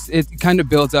 and it kind of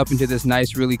builds up into this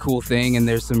nice, really cool thing, and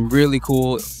there's some really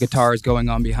cool guitars going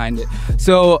on behind it.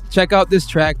 So check out this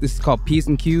track. This is called P's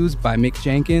and Q's by Mick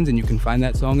Jenkins, and you can find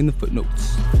that song in the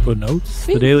footnotes.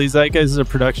 The Daily Zeitgeist is a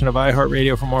production of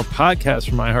iHeartRadio. For more podcasts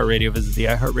from iHeartRadio, visit the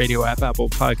iHeartRadio app, Apple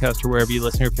Podcast, or wherever you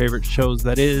listen to your favorite shows.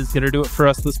 That is going to do it for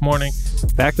us this morning.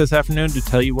 Back this afternoon to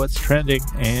tell you what's trending,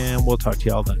 and we'll talk to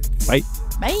you all then. Bye.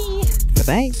 Bye.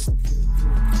 Bye-bye.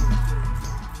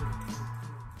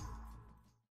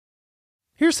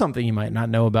 Here's something you might not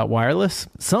know about wireless.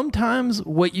 Sometimes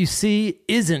what you see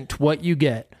isn't what you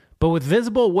get. But with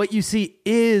Visible, what you see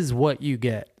is what you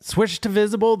get. Switch to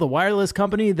Visible, the wireless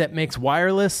company that makes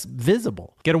wireless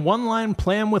visible. Get a one-line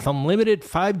plan with unlimited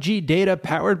 5G data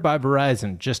powered by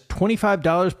Verizon. Just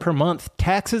 $25 per month,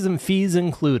 taxes and fees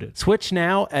included. Switch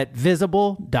now at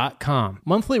Visible.com.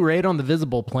 Monthly rate on the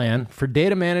Visible plan. For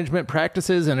data management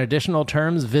practices and additional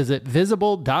terms, visit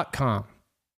Visible.com.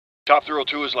 Top Thrill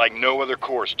 2 is like no other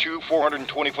course. 2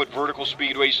 420-foot vertical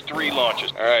speedways, 3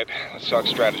 launches. All right, let's talk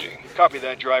strategy. Copy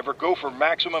that, driver. Go for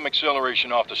maximum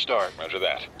acceleration off the start. Roger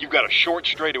that. You've got a short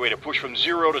straightaway to push from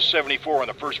 0 to 74 on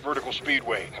the first vertical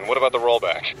speedway. And what about the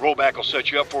rollback? Rollback will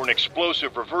set you up for an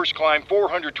explosive reverse climb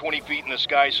 420 feet in the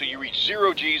sky so you reach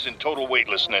 0 Gs in total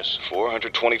weightlessness.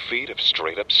 420 feet of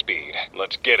straight-up speed.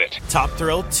 Let's get it. Top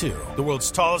Thrill 2, the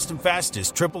world's tallest and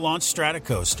fastest triple-launch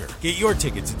stratocoaster. Get your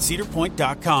tickets at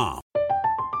cedarpoint.com.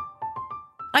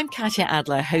 I'm Katya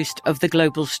Adler, host of The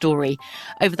Global Story.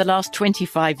 Over the last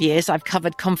 25 years, I've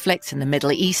covered conflicts in the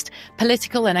Middle East,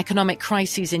 political and economic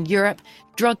crises in Europe,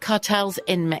 drug cartels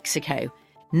in Mexico.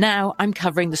 Now I'm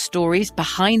covering the stories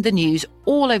behind the news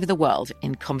all over the world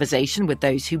in conversation with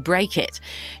those who break it.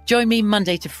 Join me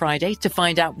Monday to Friday to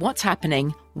find out what's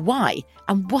happening, why,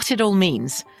 and what it all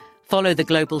means. Follow The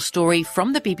Global Story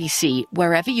from the BBC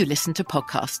wherever you listen to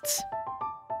podcasts.